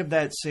 I think of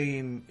that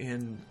scene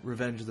in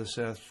Revenge of the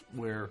Sith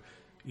where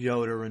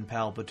Yoda and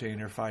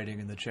Palpatine are fighting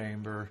in the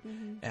chamber,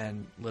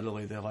 and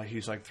literally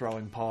he's like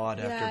throwing pod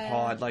after Yeah,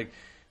 pod,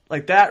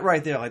 like that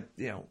right there. Like,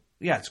 you know,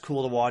 yeah, it's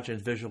cool to watch and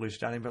it's visually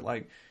stunning, but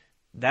like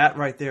that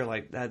right there,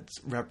 like that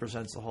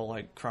represents the whole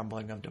like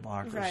crumbling of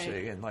democracy,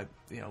 Right. and like,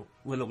 you know,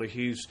 literally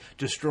he's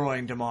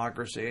destroying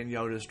democracy and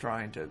Yoda's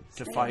trying to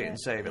fight it. and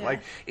save it. Yeah.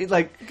 Like it,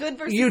 like Good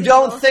versus you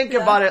don't evil. think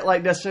Yeah. about it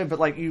like necessarily, but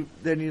like you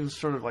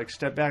sort of like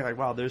step back, like,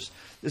 wow, there's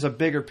a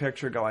bigger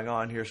picture going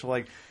on here. So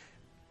like,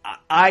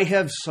 I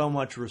have so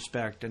much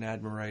respect and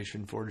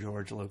admiration for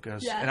George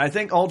Lucas, Yes. and I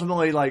think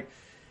ultimately, like,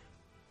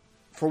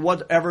 for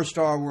whatever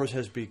Star Wars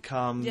has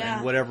become Yeah.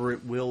 and whatever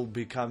it will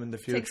become in the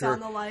future, Takes on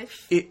the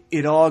life.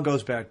 it all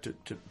goes back to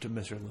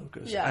Mr.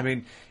 Lucas. Yeah. I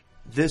mean,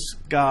 this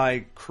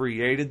guy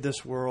created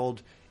this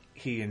world,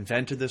 he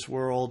invented this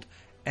world,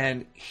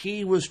 and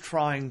he was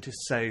trying to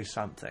say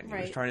something. He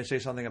was Right. trying to say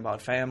something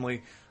about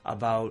family,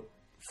 about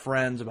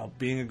friends, about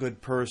being a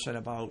good person,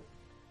 about,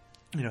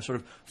 you know, sort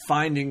of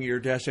finding your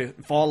destiny,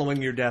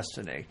 following your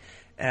destiny.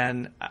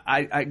 And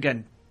I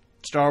again,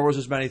 Star Wars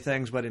is many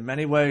things, but in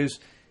many ways,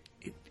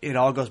 it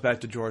all goes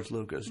back to George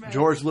Lucas. Right.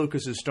 George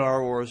Lucas is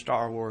Star Wars.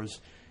 Star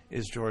Wars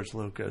is George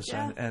Lucas.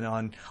 Yeah. And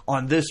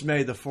on this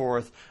May the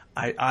 4th,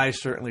 I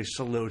certainly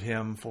salute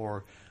him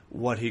for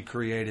what he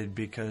created,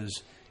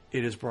 because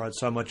it has brought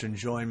so much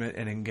enjoyment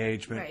and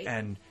engagement Right.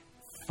 and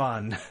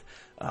fun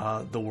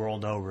the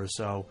world over.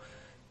 So,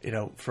 you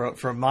know,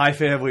 from my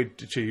family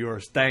to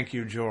yours, thank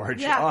you,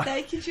 George. Yeah,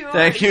 thank you, George.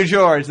 Thank you,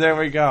 George. There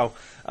we go.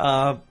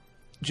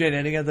 Jen,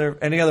 any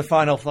other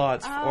final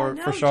thoughts for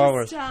Star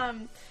Wars?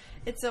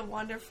 It's a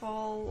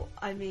wonderful,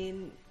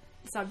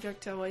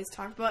 subject to always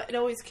talk about. It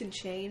always can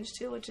change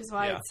too, which is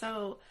why Yeah. it's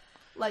so,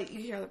 like, you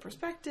hear the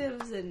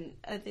perspectives, and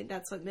I think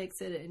that's what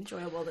makes it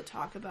enjoyable to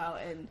talk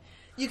about. And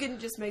you can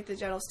just make the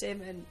general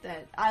statement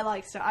that I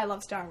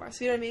love Star Wars.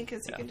 You know what I mean?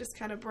 Because you can just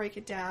kind of break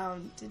it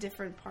down to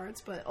different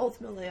parts, but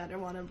ultimately under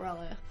one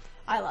umbrella,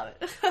 I love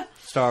it.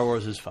 Star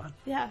Wars is fun.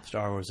 Yeah.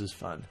 Star Wars is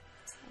fun.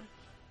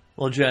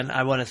 Well, Jen,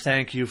 I want to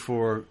thank you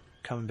for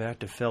coming back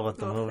to Phil at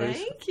the Well, movies.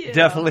 thank you.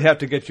 Definitely have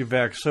to get you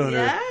back sooner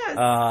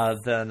Yes.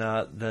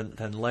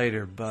 than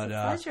later. But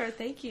Pleasure.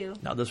 Thank you.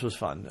 no, this was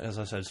fun. As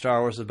I said,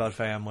 Star Wars is about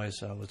family,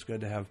 so it's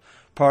good to have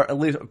at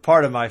least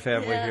part of my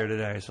family Yeah. here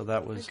today. So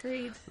that was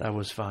Agreed. that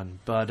was fun.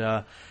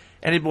 But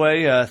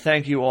anyway,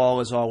 thank you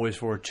all as always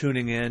for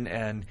tuning in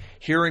and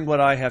hearing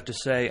what I have to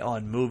say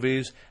on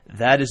movies.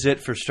 That is it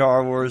for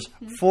Star Wars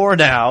for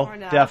now. For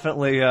now.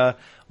 Definitely,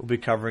 we'll be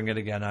covering it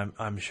again,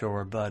 I'm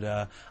sure.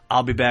 But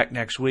I'll be back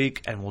next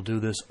week, and we'll do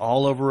this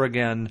all over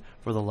again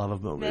for the love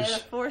of May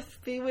movies. the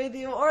 4th be with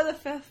you, or the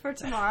 5th for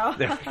tomorrow.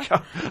 There we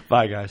go.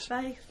 Bye, guys.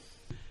 Bye.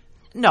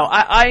 No,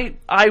 I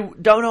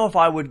don't know if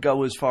I would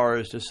go as far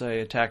as to say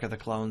Attack of the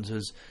Clones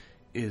is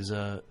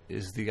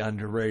the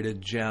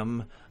underrated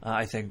gem.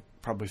 I think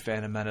probably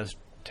Phantom Menace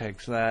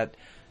takes that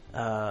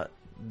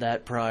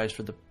prize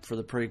for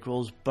the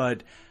prequels,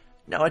 but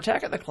no,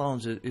 Attack of the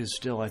Clones is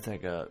still, I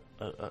think, a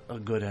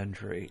good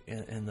entry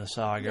in the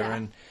saga, Yeah.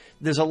 and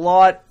there's a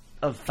lot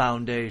of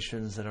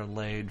foundations that are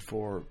laid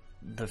for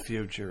the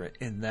future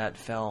in that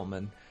film.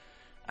 And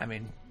I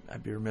mean,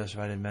 I'd be remiss if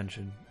I didn't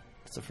mention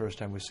it's the first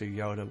time we see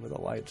Yoda with a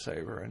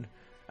lightsaber, and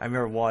I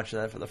remember watching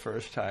that for the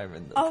first time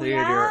in the theater.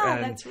 Yeah,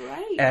 and, that's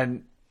right.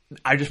 And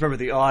I just remember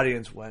the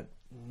audience went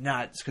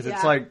nuts because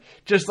it's Yeah. like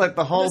just like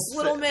the whole This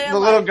little man, the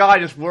little like- guy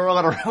just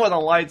whirling around with a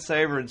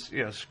lightsaber and,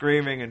 you know,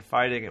 screaming and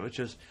fighting. It was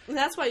just And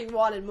that's why you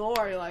wanted more.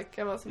 You're like,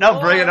 give us no,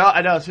 more. bring it on.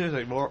 I know,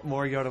 seriously, more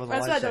Yoda with a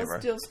That's why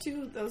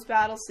lightsaber. those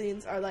battle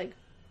scenes are like,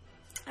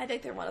 I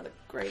think they're one of the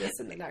greatest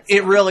in the next.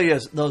 It one. really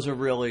is. Those are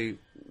really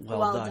well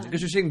Well done done.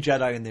 because you're seeing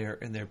Jedi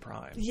in their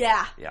prime.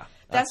 Yeah. Yeah.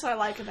 That's what I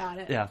like about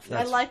it. Yeah, I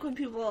that's- like when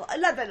people.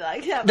 Not that I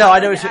like him. No, I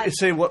know. like It's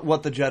say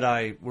what the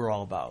Jedi were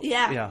all about.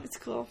 Yeah, it's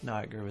cool. No,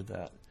 I agree with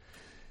that.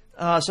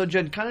 So,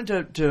 Jen, kind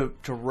of to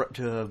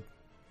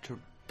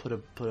put a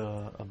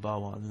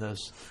bow on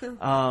this.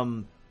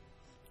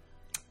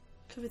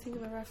 Could we think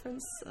of a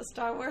reference? A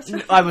Star Wars?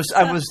 I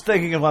was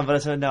thinking of one, but I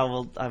said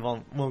no. I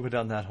won't go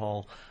down that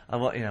hole. We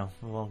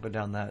won't go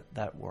down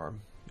that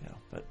worm.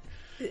 But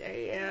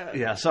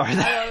yeah. Sorry,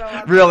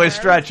 really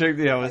stretching.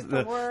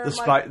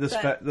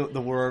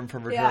 The worm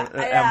from Return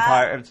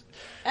Empire.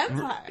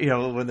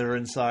 Empire. When they're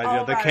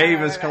inside, the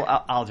cave is.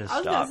 I'll just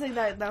stop. I was going to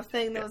say that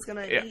thing that was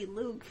going to eat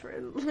Luke for.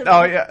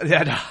 Oh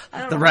yeah.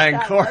 The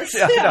Rancor.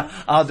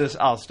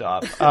 I'll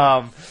stop.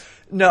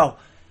 No.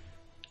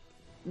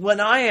 When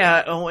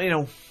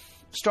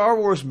Star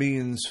Wars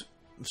means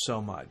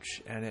so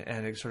much, and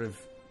it sort of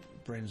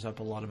brings up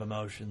a lot of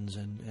emotions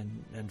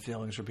and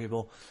feelings for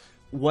people.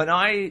 When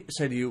I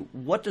say to you,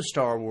 what does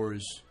Star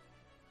Wars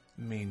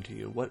mean to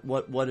you?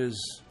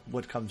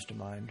 What comes to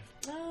mind?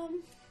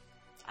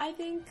 I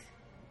think,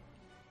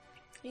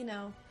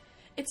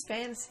 it's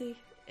fantasy.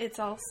 It's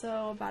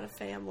also about a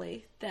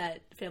family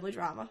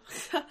drama,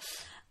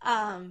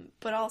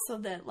 but also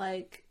that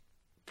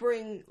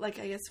bring I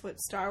guess what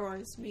Star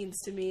Wars means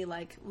to me.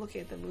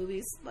 Looking at the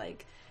movies,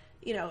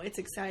 it's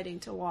exciting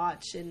to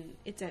watch and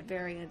it's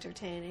very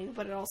entertaining,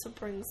 but it also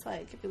brings,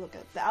 if you look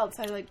at the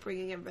outside,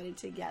 bringing everybody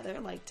together,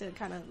 to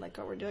kind of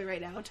what we're doing right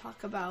now,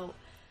 talk about,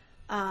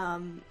 a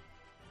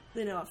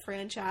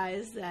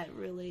franchise that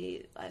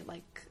really,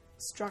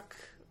 struck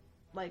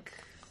a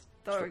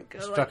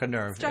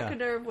nerve. Struck a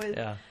nerve with,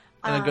 in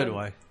a good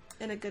way.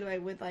 In a good way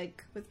with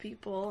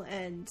people,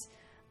 and,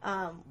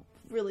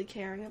 really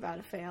caring about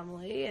a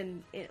family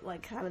and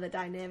kind of the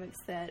dynamics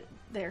that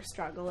they're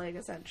struggling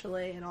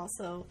essentially, and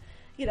also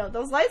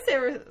those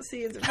lightsaber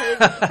scenes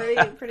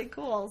are pretty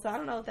cool. So I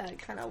don't know if that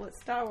kind of what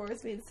Star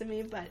Wars means to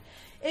me, but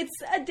it's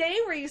a day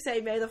where you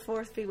say may the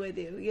Fourth be with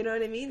you. You know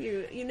what I mean?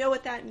 You know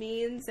what that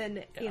means,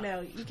 and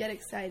you get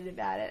excited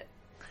about it.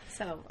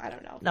 So I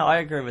don't know. No, I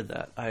agree with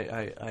that.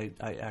 I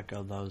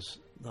echo those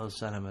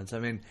sentiments. I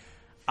mean,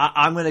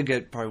 I'm going to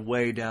get probably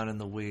way down in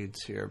the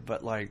weeds here,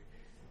 but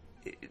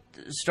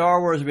Star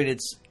Wars, I mean,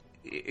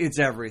 it's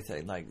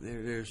everything.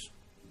 There's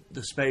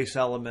the space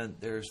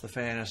element, there's the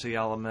fantasy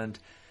element,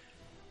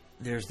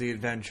 there's the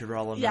adventure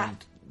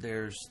element,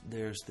 there's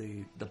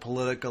the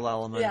political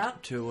element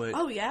to it.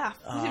 Oh yeah,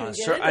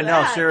 I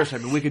know, seriously.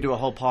 I mean, we could do a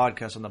whole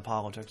podcast on the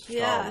politics of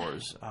Star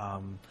Wars.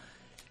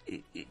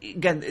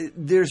 Again,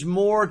 there's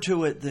more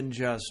to it than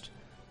just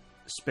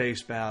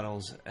space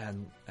battles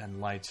and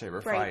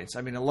lightsaber fights.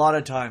 I mean, a lot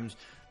of times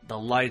the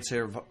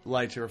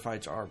lightsaber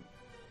fights are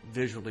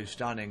visually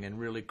stunning and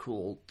really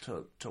cool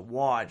to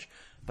watch,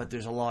 but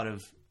there's a lot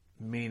of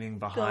meaning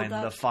behind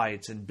the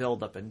fights and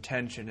build up and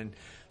tension and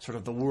sort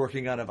of the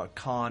working out of a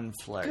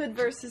conflict. Good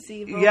versus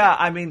evil. Yeah,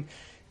 I mean,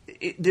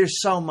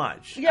 there's so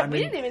much. Yeah,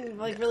 we didn't even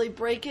really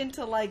break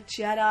into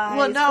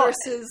Jedi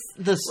versus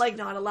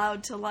not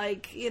allowed to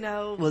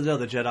Well, no,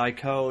 the Jedi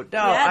Code. No,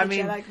 I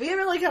mean, we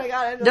really kind of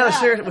got into that. No,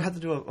 seriously, we have to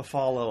do a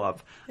follow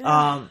up.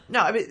 Yeah. No,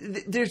 I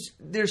mean,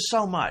 there's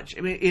so much.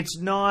 I mean, it's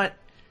not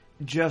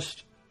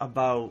just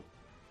about,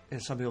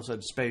 as some people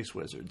said, space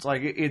wizards.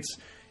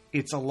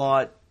 It's a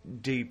lot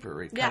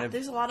deeper.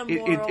 There's a lot of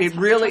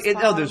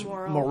morals. There's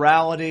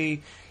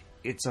morality.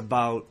 It's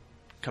about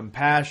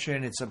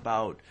compassion. It's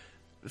about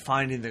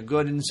finding the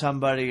good in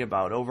somebody,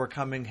 about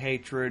overcoming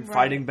hatred,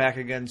 fighting back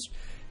against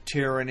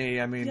tyranny.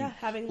 I mean,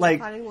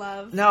 finding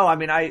love. No, I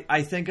mean,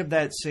 I think of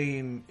that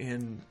scene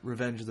in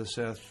Revenge of the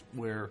Sith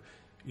where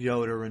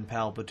Yoda and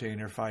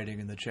Palpatine are fighting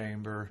in the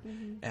chamber,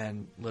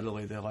 and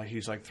literally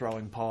he's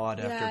throwing pod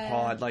after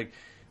pod, like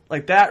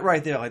that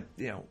right there.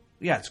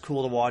 It's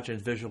cool to watch and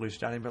it's visually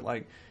stunning, but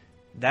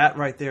that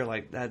right there,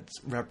 that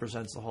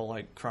represents the whole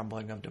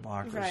crumbling of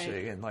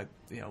democracy, and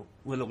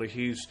literally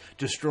he's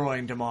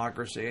destroying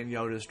democracy, and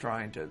Yoda's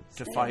trying to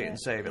fight and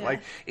save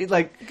it.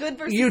 Good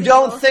versus you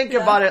don't think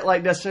about it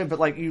necessarily,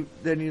 but you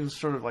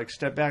sort of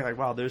step back,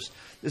 wow, there's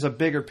a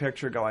bigger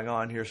picture going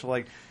on here.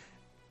 So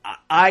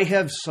I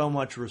have so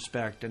much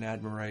respect and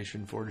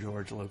admiration for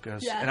George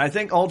Lucas, and I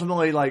think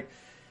ultimately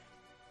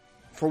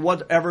for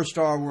whatever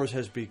Star Wars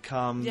has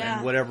become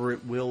and whatever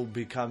it will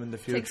become in the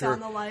future, takes on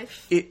the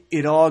life.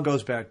 It all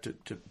goes back to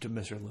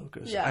Mr.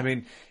 Lucas. Yeah. I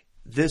mean,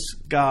 this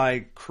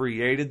guy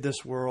created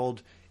this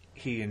world.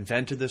 He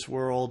invented this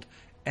world.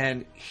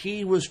 And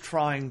he was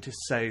trying to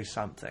say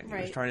something. Right.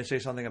 He was trying to say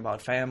something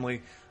about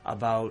family,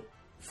 about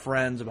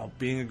friends, about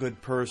being a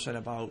good person,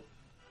 about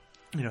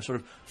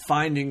sort of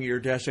finding your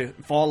destiny,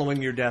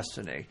 following your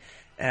destiny.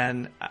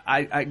 And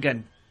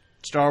again,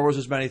 Star Wars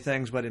is many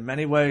things, but in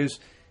many ways,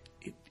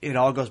 it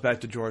all goes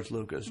back to George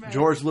Lucas. Right.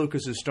 George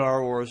Lucas is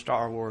Star Wars.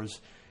 Star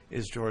Wars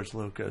is George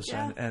Lucas.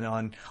 Yeah.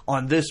 And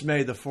on this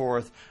May the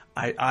 4th,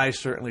 I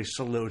certainly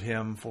salute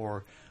him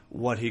for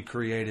what he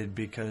created,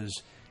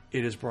 because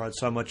it has brought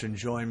so much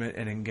enjoyment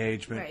and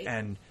engagement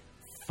and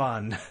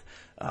fun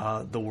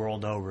the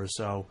world over.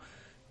 So,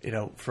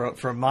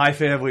 from my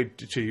family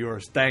to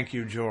yours, thank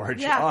you,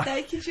 George. Yeah,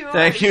 thank you, George.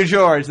 Thank you,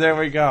 George. There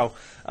we go.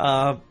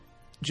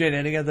 Jen,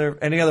 any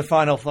other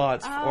final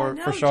thoughts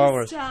for Star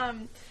Wars?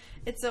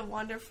 It's a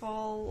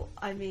wonderful,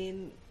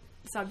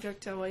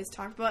 subject to always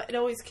talk about. It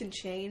always can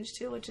change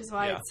too, which is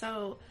why it's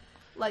so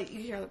like,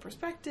 you hear the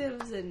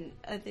perspectives, and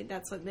I think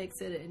that's what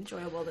makes it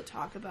enjoyable to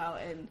talk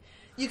about. And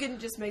you can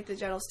just make the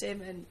general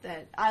statement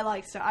that I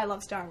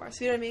love Star Wars.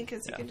 You know what I mean?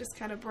 Because you can just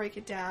kind of break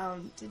it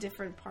down to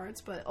different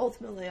parts, but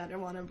ultimately under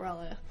one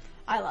umbrella.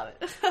 I love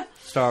it.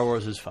 Star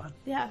Wars is fun.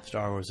 Yeah.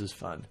 Star Wars is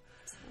fun.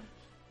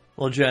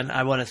 Well, Jen,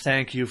 I want to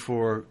thank you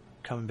for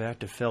coming back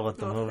to Phil at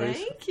the movies.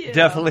 Thank you.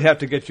 Definitely have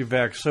to get you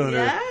back sooner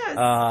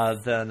Yes.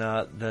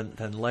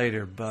 than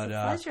later. But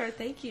Pleasure.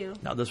 Thank you.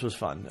 no, this was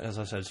fun. As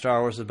I said,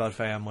 Star Wars is about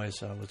family,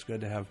 so it's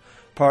good to have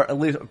at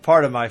least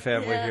part of my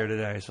family here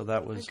today. So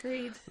that was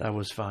Agreed. that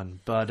was fun.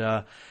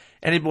 But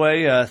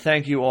anyway,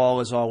 thank you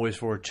all as always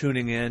for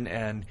tuning in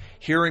and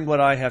hearing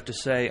what I have to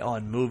say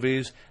on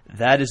movies.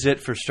 That is it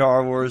for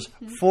Star Wars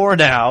for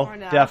now. For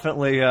now.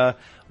 Definitely,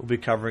 we'll be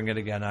covering it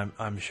again,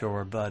 I'm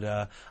sure.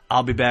 But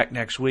I'll be back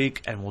next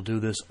week, and we'll do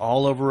this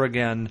all over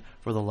again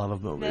for the love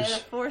of May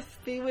movies. the 4th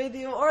be with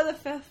you, or the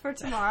 5th for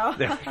tomorrow.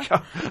 There we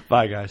go.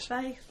 Bye, guys.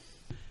 Bye.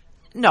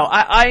 No,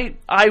 I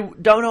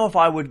don't know if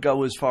I would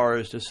go as far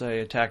as to say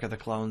Attack of the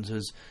Clones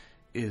is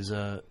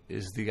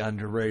the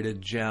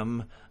underrated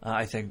gem.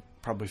 I think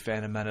probably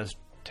Phantom Menace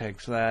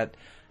takes that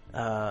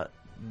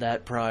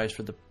prize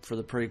for the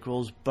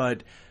prequels,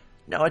 but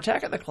no,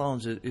 Attack of the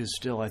Clones is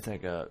still, I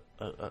think, a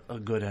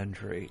good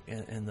entry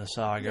in the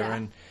saga, Yeah.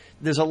 and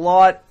there's a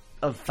lot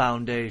of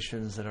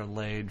foundations that are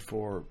laid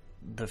for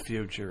the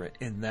future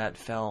in that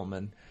film.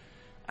 And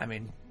I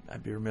mean,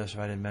 I'd be remiss if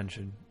I didn't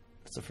mention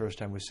it's the first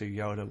time we see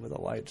Yoda with a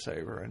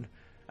lightsaber, and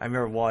I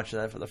remember watching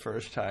that for the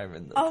first time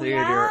in the theater.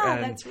 Yeah,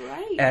 and, that's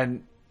right.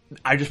 And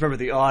I just remember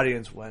the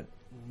audience went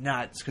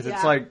nuts because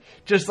it's Yeah. like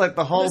just like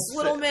the whole This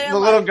little man, the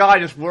little guy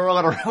just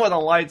whirling around with a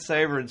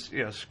lightsaber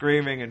and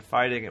screaming and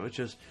fighting. It was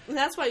just And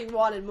that's why you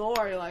wanted more.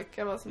 You're like,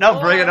 give us no,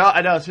 more. bring it on.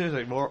 I know,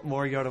 seriously, more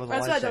Yoda with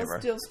That's a why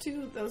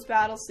lightsaber. those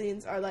battle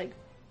scenes are like,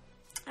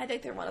 I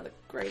think they're one of the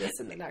greatest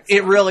in the next.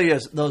 It one. really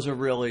is. Those are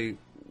really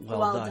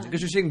well done done.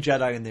 because you're seeing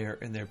Jedi in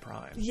their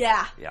prime.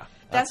 Yeah. Yeah.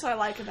 That's what I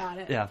like about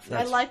it. Yeah, I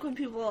that's- like when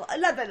people.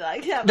 Not that I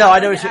like him. No, I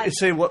know. Like,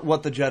 Say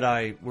what the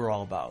Jedi were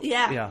all about.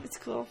 Yeah, it's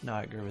cool. No,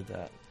 I agree with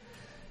that.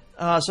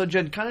 So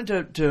Jen, kind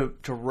of to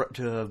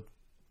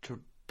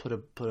put a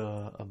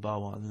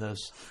bow on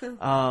this.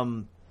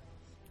 Could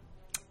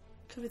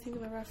we think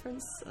of a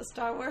reference? A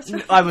Star Wars?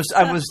 I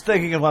was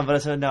thinking of one, but I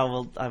said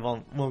no. I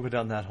won't go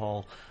down that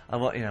hole. We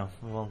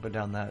won't go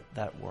down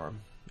that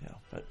worm.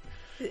 But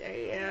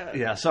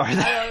yeah. Sorry, I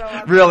don't know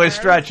what really worm.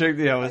 stretching.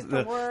 Like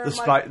the worm,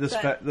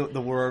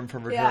 the worm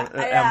from Yeah,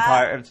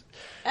 Empire.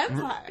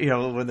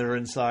 Empire. When they're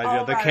inside,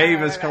 Oh, the right, cave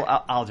right, is.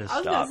 right. I'll just I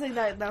was stop. gonna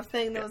say that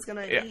thing that was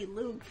gonna eat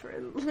Luke for.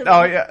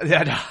 Oh yeah. I No, don't the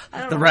know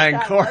what that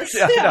Rancor. was.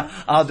 Yeah, Yeah.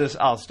 no,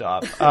 I'll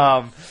stop.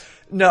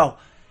 No,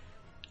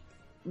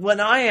 when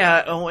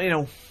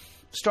I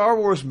Star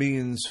Wars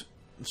means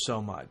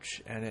so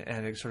much, and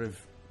it sort of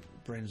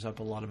brings up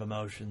a lot of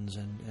emotions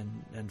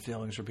and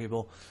feelings for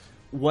people.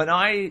 When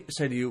I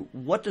say to you,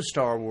 what does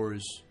Star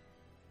Wars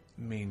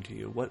mean to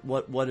you?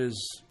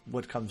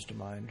 What comes to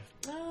mind?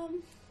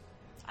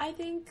 I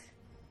think,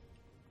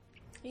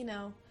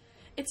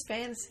 it's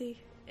fantasy.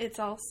 It's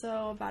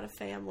also about a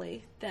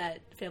family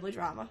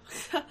drama.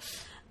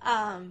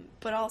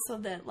 But also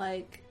that,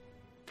 I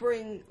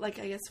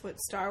guess what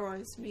Star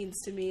Wars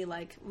means to me,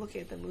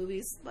 looking at the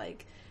movies,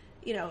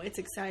 it's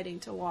exciting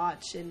to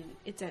watch and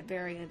it's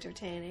very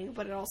entertaining,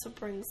 but it also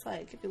brings,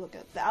 if you look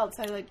at the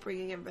outside,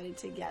 bringing everybody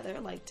together,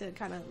 to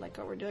kind of,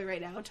 what we're doing right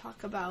now,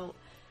 talk about,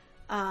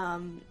 a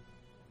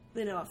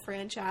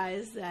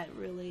franchise that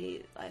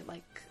really,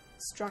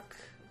 struck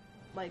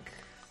a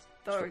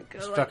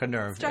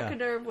nerve. Struck a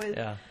nerve with...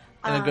 Yeah,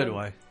 in a good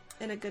way.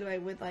 In a good way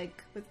with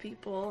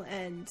people,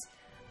 and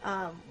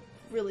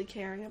really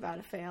caring about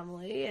a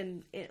family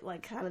and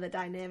kind of the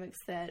dynamics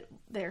that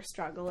they're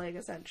struggling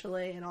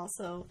essentially, and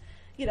also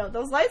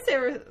those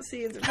lightsaber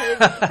scenes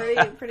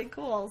are pretty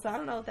cool. So I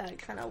don't know if that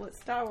kind of what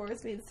Star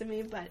Wars means to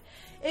me, but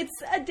it's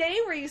a day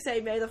where you say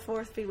May the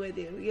 4th be with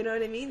you. You know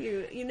what I mean?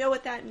 You know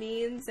what that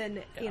means,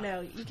 and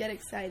you get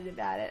excited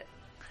about it.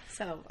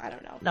 So I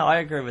don't know. No, I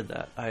agree with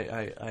that.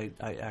 I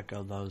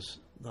echo those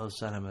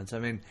sentiments. I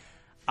mean,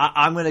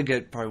 I'm going to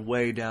get probably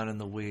way down in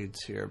the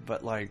weeds here,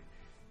 but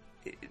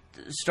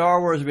Star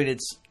Wars, I mean,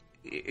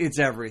 it's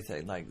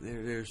everything.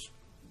 There's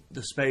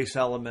the space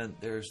element,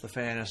 there's the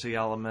fantasy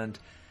element,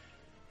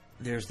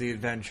 there's the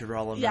adventure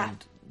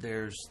element,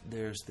 there's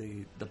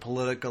the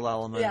political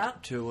element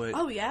to it.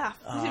 Oh yeah,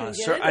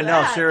 I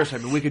know, seriously.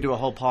 I mean, we could do a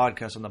whole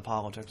podcast on the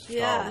politics of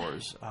Star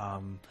Wars.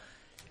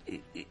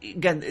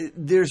 Again,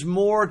 there's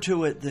more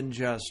to it than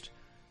just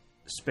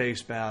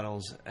space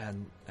battles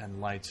and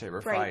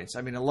lightsaber fights.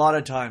 I mean, a lot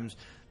of times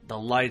the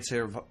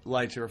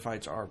lightsaber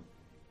fights are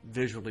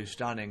visually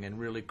stunning and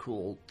really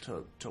cool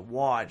to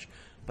watch,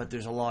 but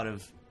there's a lot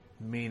of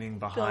meaning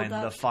behind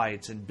the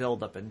fights and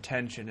build up and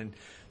tension and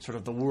sort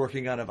of the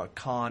working out of a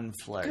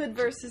conflict. Good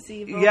versus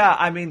evil. Yeah,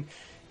 I mean,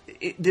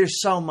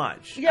 there's so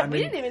much. Yeah, I we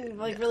mean, didn't even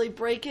like really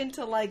break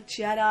into like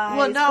Jedi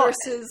Well, no,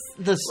 versus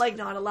like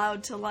not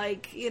allowed to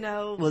like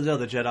well, no,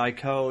 the Jedi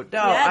Code. No,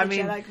 yeah, I the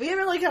mean, Jedi. We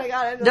really kind of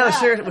got into no, that.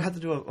 seriously, we have to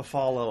do a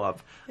follow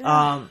up.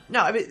 Yeah. No,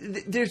 I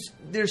mean,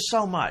 there's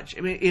so much.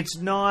 I mean, it's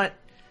not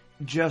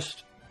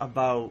just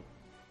about,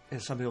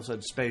 as some people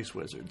said, space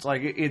wizards.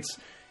 Like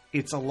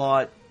it's a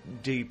lot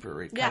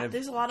deeper. It kind of,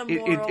 there's a lot of it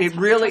morals.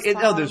 really Just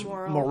no. There's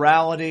moral.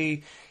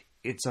 morality.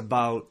 It's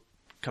about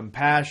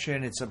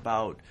compassion. It's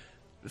about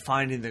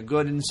finding the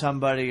good in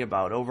somebody.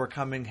 About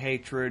overcoming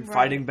hatred, Right.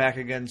 fighting back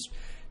against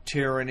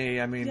tyranny.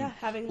 I mean,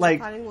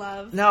 finding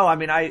love. No, I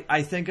mean,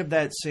 I think of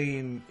that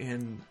scene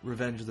in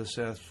Revenge of the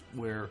Sith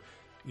where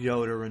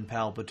Yoda and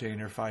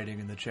Palpatine are fighting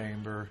in the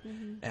chamber,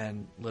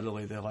 and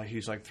literally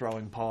he's like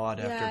throwing pod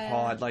after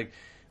pod,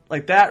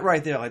 like that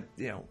right there, like,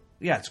 you know,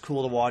 yeah, it's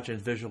cool to watch,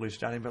 it's visually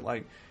stunning, but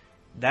like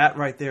that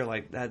right there,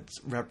 like that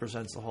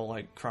represents the whole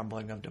like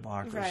crumbling of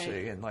democracy,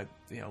 Right. and like,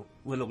 you know,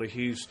 literally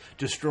he's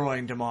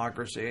destroying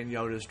democracy, and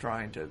Yoda's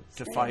trying to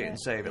fight and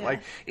save it. Yeah.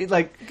 Like it,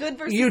 like Good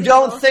versus you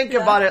don't evil, think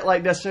yeah. about it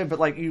like necessarily, but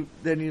like you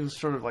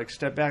sort of like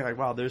step back, like,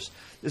 wow, there's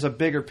a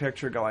bigger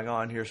picture going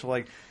on here. So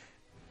like,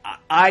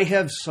 I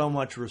have so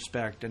much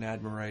respect and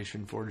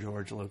admiration for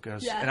George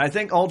Lucas, Yes. and I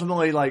think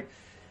ultimately, like,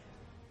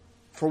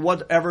 for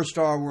whatever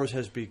Star Wars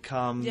has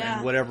become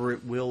and whatever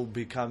it will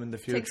become in the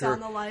future, Takes on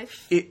the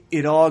life.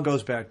 it all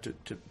goes back to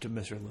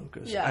Mr.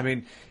 Lucas. Yeah. I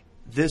mean,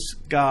 this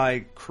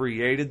guy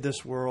created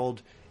this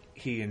world,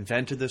 he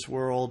invented this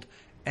world,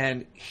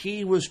 and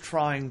he was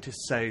trying to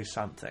say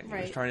something. Right.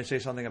 He was trying to say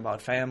something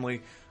about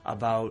family,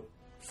 about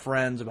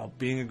friends, about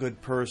being a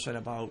good person,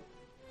 about,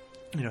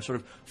 you know, sort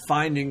of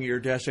finding your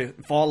destiny,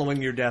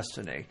 following your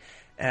destiny.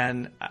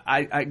 And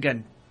I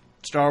again,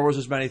 Star Wars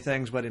is many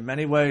things, but in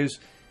many ways,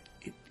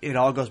 it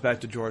all goes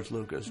back to George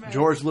Lucas. Right.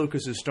 George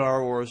Lucas is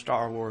Star Wars.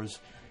 Star Wars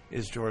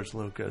is George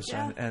Lucas.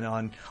 Yeah. And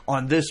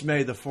on this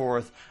May the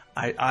 4th,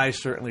 I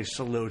certainly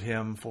salute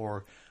him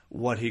for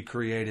what he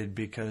created,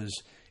 because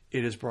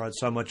it has brought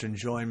so much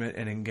enjoyment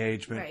and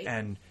engagement Right.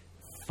 and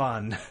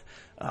fun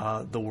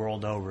the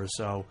world over.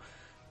 So,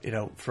 you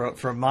know,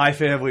 from my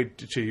family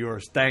to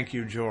yours, thank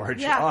you,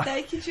 George. Yeah,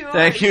 thank you, George.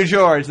 Thank you,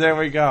 George. There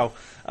we go.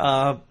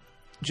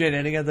 Jen,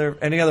 any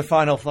other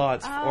final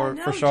thoughts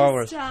for Star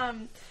Wars?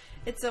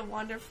 It's a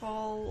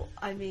wonderful,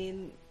 I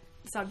mean,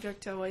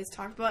 subject to always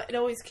talk about. It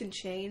always can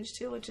change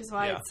too, which is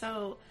why it's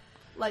so,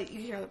 like,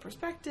 you hear the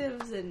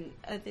perspectives, and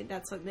I think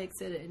that's what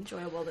makes it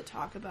enjoyable to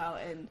talk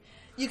about. And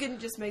you can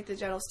just make the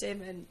general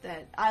statement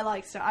that I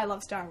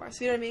love Star Wars.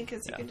 You know what I mean?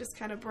 Because you can just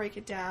kind of break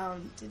it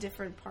down to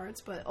different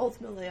parts, but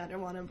ultimately under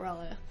one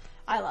umbrella,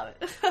 I love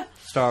it.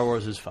 Star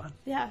Wars is fun.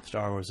 Yeah.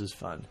 Star Wars is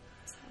fun.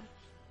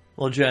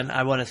 Well, Jen,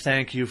 I want to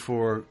thank you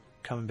for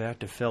coming back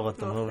to Phil at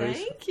the movies.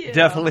 Thank you.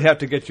 Definitely have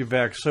to get you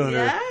back sooner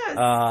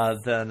Yes.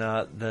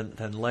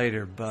 than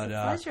later. But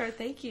Pleasure.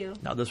 Thank you.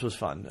 no, this was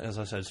fun. As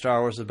I said,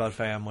 Star Wars is about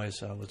family,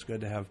 so it's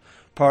good to have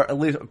at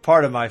least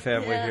part of my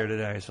family here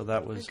today. So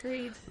that was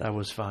Agreed. that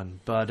was fun.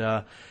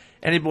 But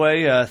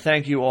anyway,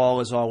 thank you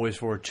all as always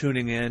for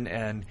tuning in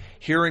and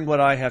hearing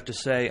what I have to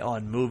say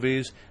on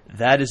movies.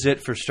 That is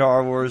it for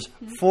Star Wars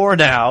for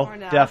now. For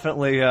now.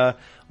 Definitely,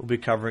 we'll be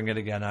covering it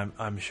again,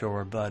 I'm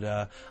sure.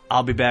 But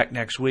I'll be back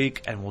next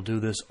week, and we'll do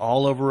this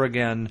all over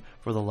again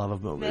for the love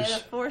of May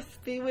movies. the 4th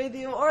be with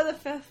you, or the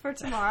 5th for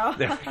tomorrow.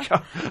 There we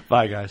go.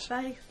 Bye, guys.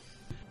 Bye.